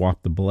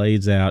 swapped the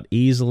blades out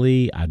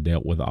easily. I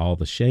dealt with all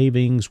the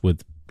shavings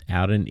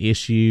without an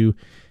issue.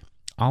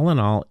 All in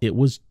all, it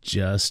was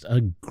just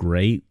a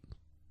great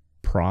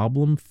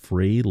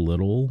problem-free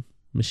little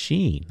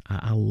machine.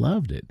 I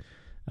loved it.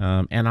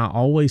 And I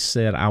always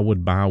said I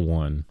would buy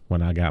one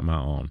when I got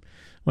my own.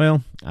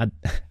 Well,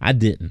 I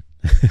didn't.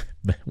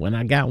 But when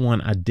I got one,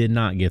 I did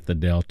not get the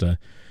Delta,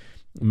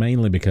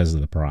 mainly because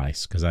of the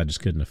price, because I just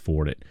couldn't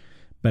afford it.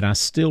 But I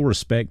still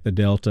respect the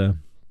Delta,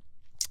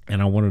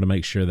 and I wanted to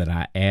make sure that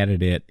I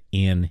added it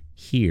in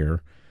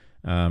here.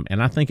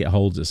 And I think it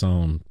holds its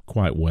own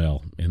quite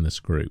well in this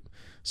group.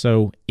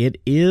 So it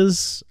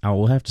is, I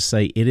will have to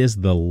say, it is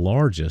the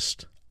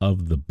largest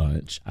of the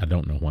bunch. I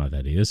don't know why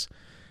that is.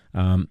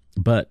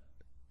 But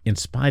in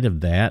spite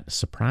of that,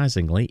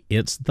 surprisingly,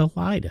 it's the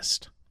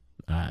lightest.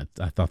 I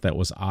thought that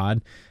was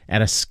odd.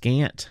 At a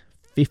scant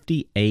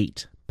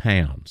 58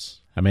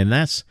 pounds. I mean,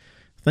 that's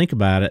think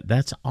about it,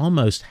 that's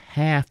almost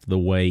half the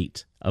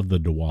weight of the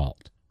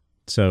DeWalt.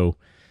 So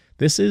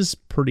this is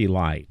pretty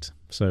light.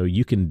 So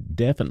you can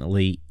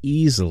definitely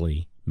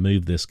easily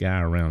move this guy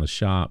around the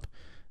shop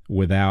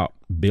without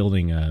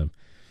building a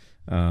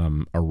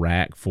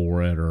rack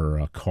for it or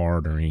a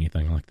cart or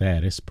anything like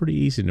that. It's pretty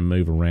easy to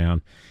move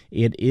around.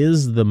 It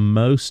is the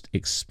most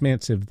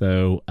expensive,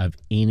 though, of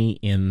any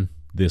in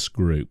this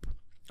group.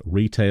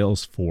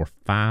 Retails for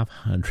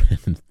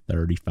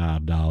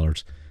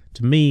 $535.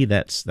 To me,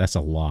 that's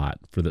a lot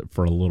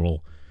for a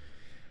little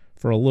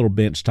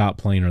benchtop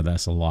planer.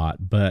 That's a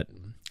lot, but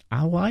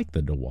I like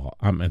the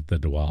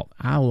DeWalt.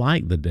 I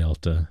like the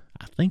Delta.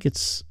 I think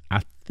it's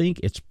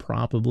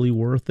probably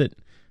worth it.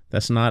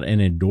 That's not an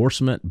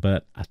endorsement,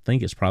 but I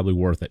think it's probably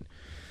worth it.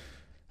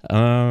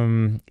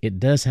 It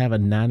does have a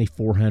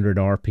 9,400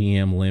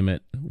 RPM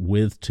limit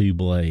with 2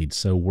 blades,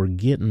 so we're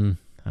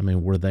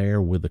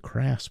there with the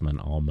Craftsman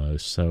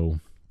almost. So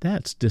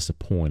that's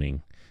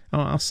disappointing.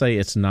 I'll say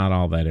it's not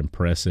all that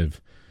impressive.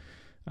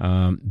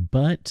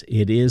 But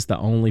it is the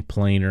only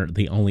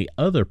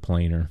other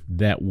planer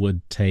that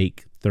would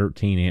take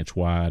 13-inch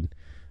wide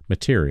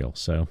material.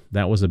 So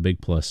that was a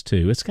big plus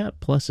too. It's got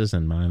pluses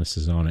and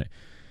minuses on it.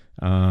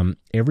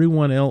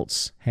 Everyone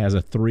else has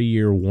a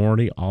 3-year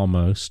warranty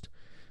almost.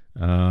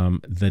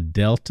 The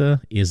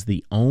Delta is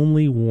the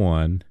only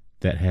one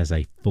that has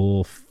a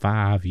full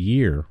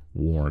 5-year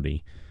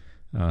warranty.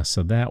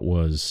 So that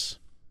was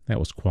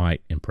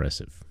quite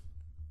impressive.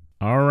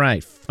 All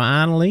right,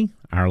 finally,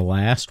 our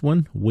last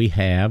one, we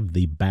have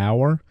the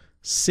Bauer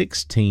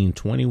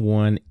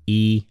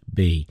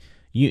 1621EB.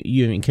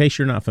 You, in case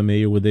you're not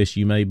familiar with this,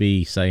 you may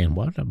be saying,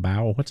 "What a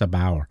Bauer? What's a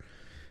Bauer?"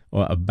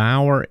 Well, a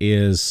Bauer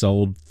is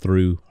sold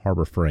through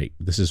Harbor Freight.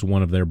 This is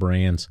one of their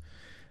brands,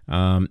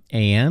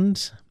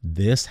 and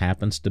this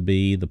happens to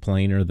be the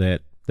planer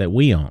that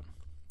we own,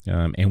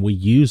 and we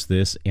use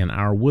this in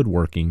our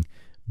woodworking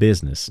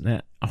business.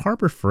 Now,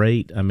 Harbor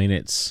Freight,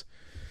 it's,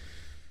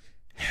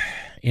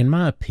 in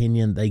my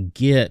opinion, they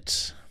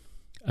get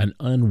an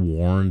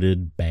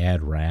unwarranted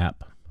bad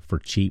rap for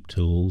cheap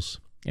tools.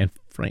 And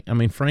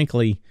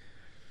frankly,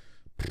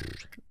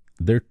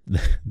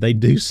 they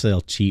do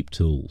sell cheap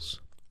tools,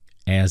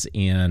 as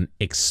in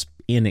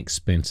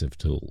inexpensive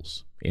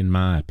tools. In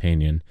my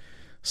opinion,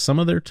 some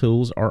of their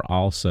tools are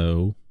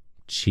also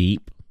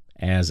cheap,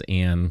 as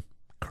in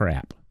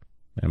crap.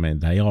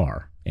 They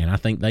are, and I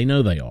think they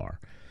know they are.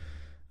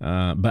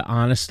 But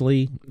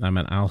honestly,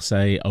 I'll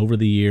say over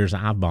the years,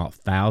 I've bought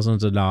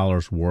thousands of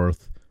dollars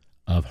worth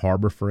of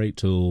Harbor Freight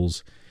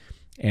tools,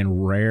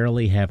 and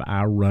rarely have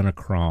I run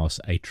across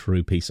a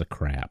true piece of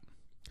crap.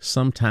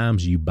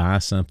 Sometimes you buy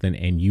something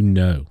and you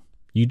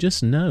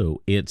just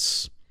know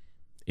it's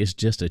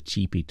just a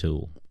cheapy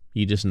tool.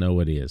 You just know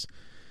it is.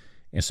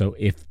 And so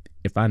if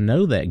I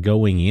know that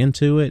going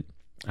into it,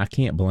 I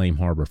can't blame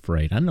Harbor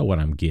Freight. I know what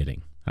I'm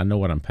getting. I know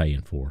what I'm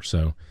paying for.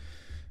 So,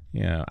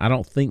 I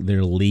don't think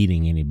they're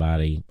leading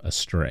anybody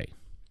astray.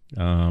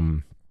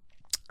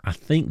 I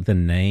think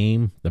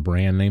the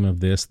brand name of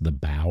this, the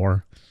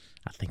Bauer,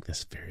 I think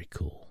that's very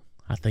cool.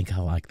 I think I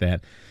like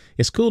that.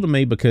 It's cool to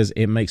me because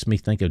it makes me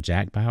think of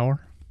Jack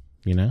Bauer,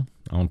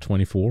 on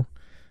 24.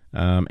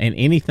 And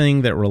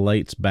anything that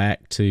relates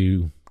back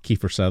to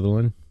Kiefer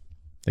Sutherland,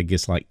 that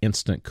gets like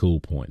instant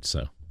cool points.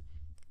 So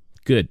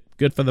good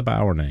for the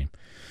Bauer name.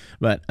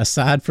 But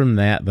aside from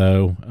that,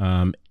 though,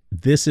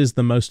 this is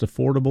the most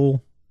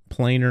affordable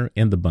planer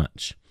in the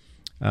bunch,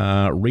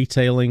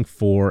 retailing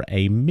for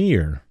a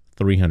mere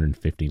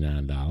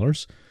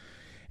 $359.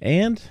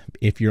 And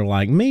if you're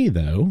like me,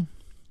 though,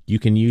 you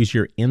can use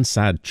your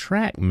Inside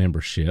Track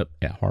membership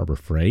at Harbor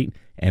Freight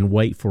and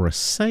wait for a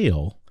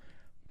sale,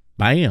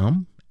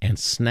 bam, and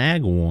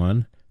snag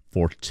one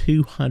for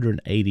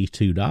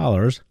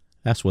 $282.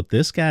 That's what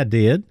this guy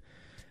did.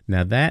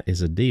 Now that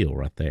is a deal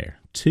right there.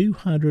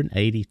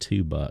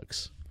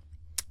 $282.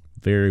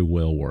 Very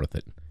well worth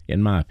it,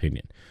 in my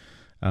opinion.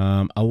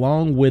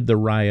 Along with the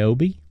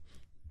Ryobi,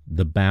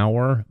 the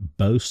Bauer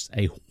boasts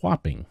a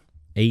whopping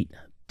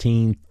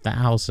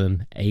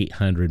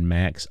 18,800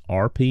 max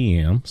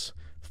RPMs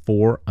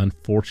for,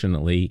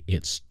 unfortunately,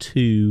 its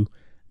 2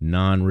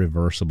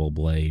 non-reversible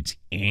blades.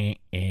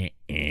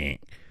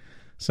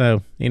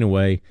 So,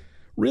 anyway,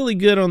 really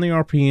good on the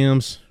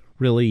RPMs,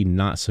 really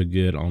not so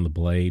good on the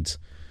blades.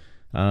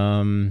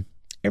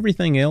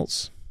 Everything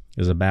else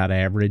is about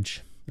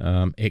average,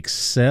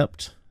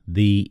 except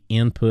the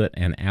input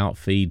and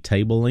outfeed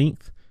table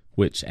length,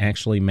 which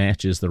actually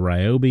matches the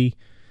Ryobi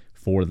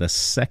for the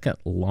second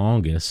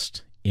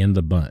longest in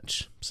the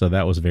bunch. So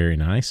that was very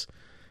nice.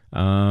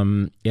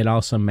 It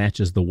also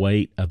matches the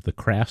weight of the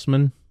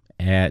Craftsman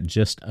at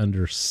just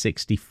under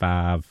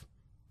 65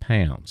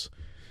 pounds.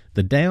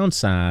 The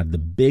downside, the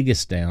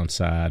biggest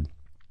downside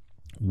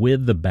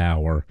with the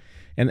Bauer,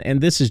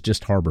 and this is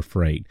just Harbor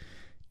Freight,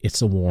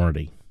 it's a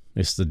warranty.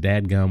 It's the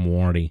dadgum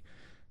warranty,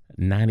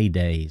 90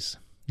 days,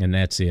 and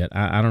that's it.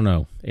 I don't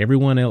know.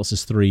 Everyone else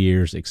is 3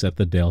 years except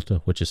the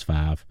Delta, which is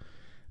 5.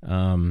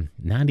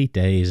 90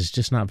 days is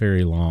just not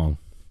very long,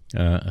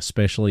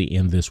 especially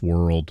in this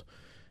world.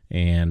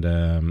 And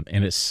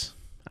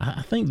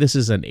I think this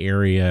is an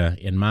area,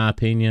 in my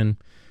opinion,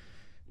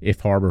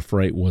 if Harbor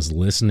Freight was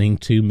listening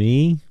to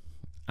me,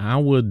 I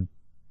would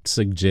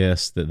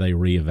suggest that they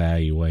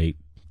reevaluate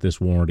this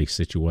warranty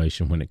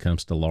situation when it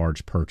comes to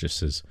large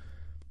purchases.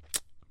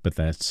 But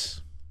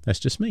that's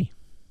just me.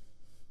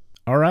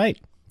 All right,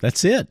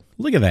 that's it.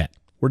 Look at that.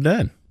 We're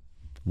done.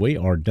 We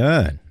are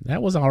done.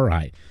 That was all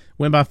right.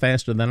 Went by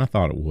faster than I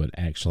thought it would,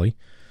 actually.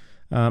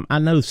 I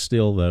know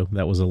still, though,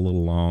 that was a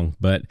little long,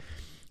 but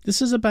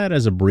this is about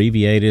as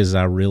abbreviated as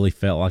I really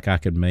felt like I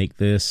could make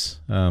this.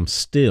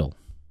 Still,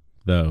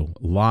 though,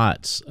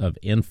 lots of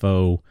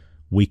info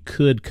we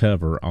could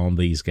cover on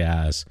these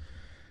guys.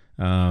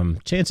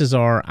 Chances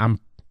are I'm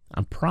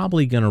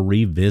probably going to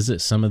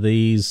revisit some of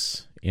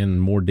these in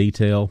more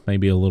detail,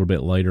 maybe a little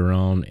bit later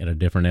on in a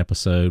different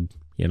episode,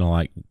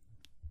 like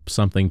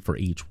something for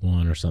each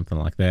one or something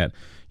like that.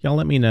 Y'all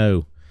let me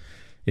know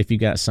if you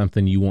got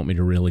something you want me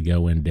to really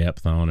go in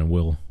depth on, and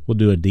we'll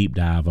do a deep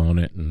dive on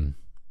it and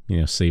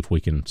see if we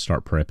can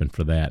start prepping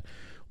for that.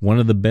 One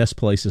of the best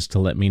places to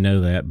let me know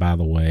that, by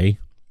the way,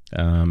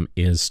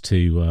 is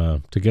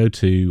to go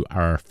to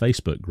our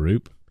Facebook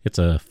group. It's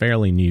a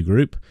fairly new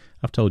group.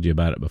 I've told you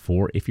about it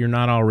before. If you're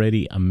not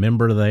already a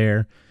member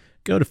there,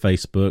 go to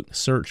Facebook,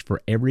 search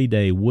for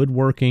Everyday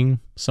Woodworking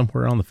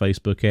somewhere on the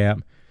Facebook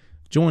app.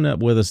 Join up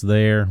with us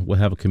there. We'll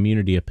have a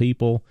community of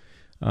people.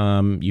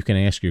 You can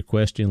ask your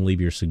question,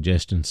 leave your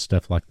suggestions,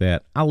 stuff like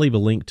that. I'll leave a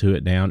link to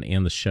it down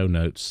in the show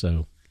notes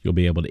so you'll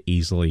be able to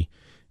easily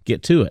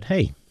get to it.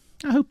 Hey,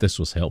 I hope this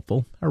was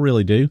helpful. I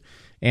really do.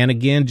 And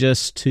again,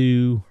 just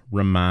to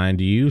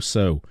remind you,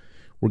 so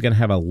we're going to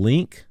have a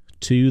link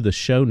to the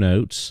show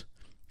notes,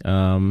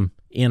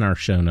 in our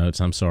show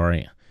notes,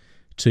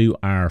 to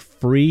our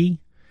free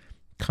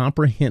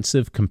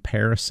comprehensive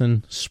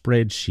comparison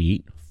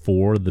spreadsheet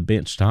for the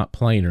benchtop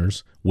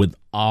planers with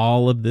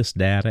all of this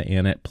data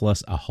in it,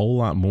 plus a whole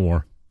lot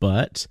more.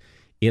 But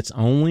it's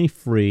only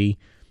free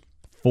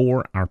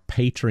for our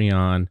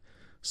Patreon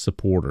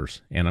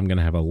supporters. And I'm going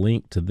to have a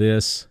link to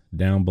this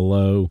down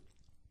below.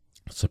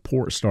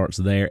 Support starts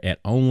there at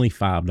only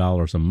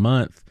 $5 a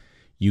month.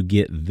 You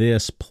get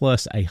this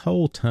plus a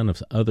whole ton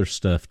of other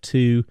stuff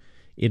too.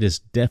 It is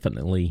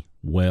definitely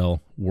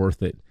well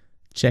worth it.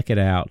 Check it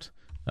out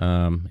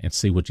and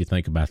see what you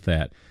think about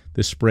that.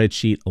 This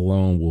spreadsheet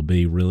alone will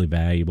be really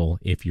valuable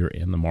if you're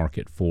in the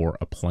market for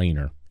a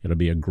planer. It'll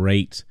be a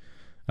great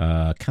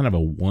kind of a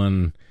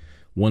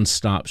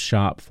one-stop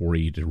shop for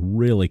you to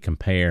really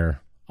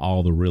compare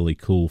all the really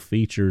cool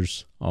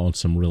features on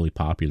some really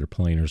popular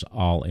planers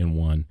all in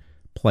one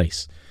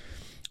place.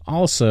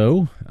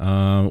 Also,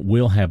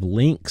 we'll have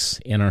links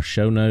in our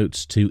show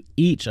notes to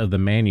each of the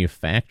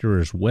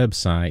manufacturers'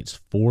 websites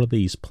for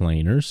these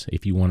planers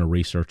if you want to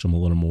research them a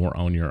little more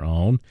on your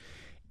own.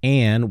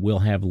 And we'll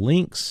have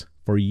links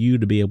for you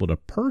to be able to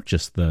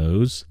purchase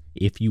those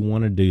if you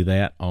want to do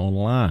that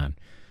online.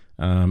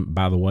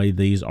 By the way,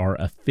 these are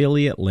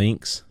affiliate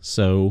links,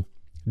 so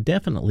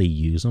definitely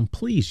use them.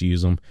 Please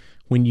use them.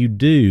 When you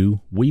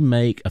do, we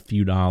make a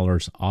few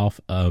dollars off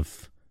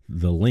of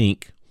the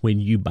link when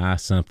you buy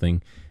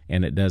something,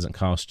 and it doesn't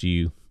cost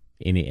you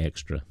any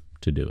extra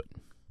to do it.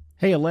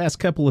 Hey, a last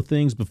couple of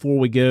things before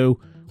we go.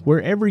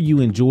 Wherever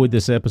you enjoyed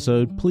this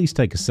episode, please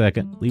take a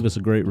second, leave us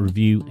a great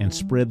review, and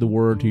spread the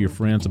word to your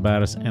friends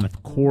about us. And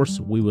of course,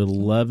 we would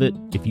love it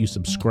if you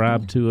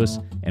subscribed to us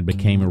and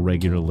became a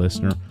regular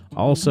listener.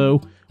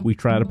 Also, we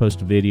try to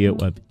post a video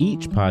of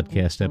each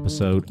podcast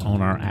episode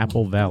on our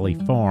Apple Valley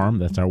Farm,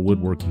 that's our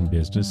woodworking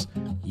business,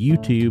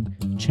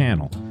 YouTube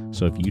channel.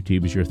 So if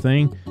YouTube is your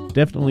thing,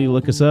 definitely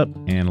look us up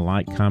and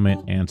like,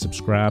 comment, and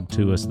subscribe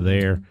to us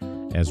there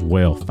as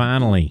well.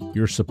 Finally,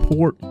 your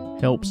support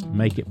helps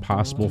make it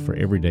possible for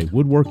Everyday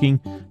Woodworking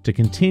to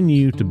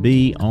continue to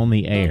be on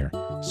the air.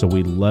 So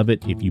we'd love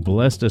it if you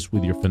blessed us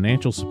with your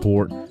financial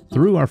support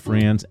through our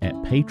friends at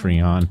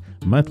Patreon.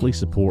 Monthly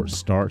support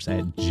starts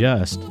at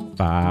just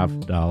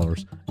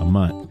 $5 a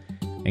month.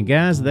 And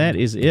guys, that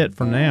is it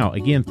for now.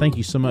 Again, thank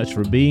you so much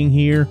for being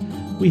here.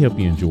 We hope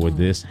you enjoyed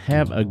this.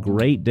 Have a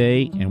great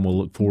day, and we'll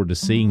look forward to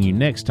seeing you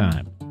next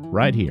time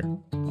right here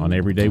on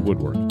Everyday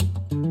Woodworking.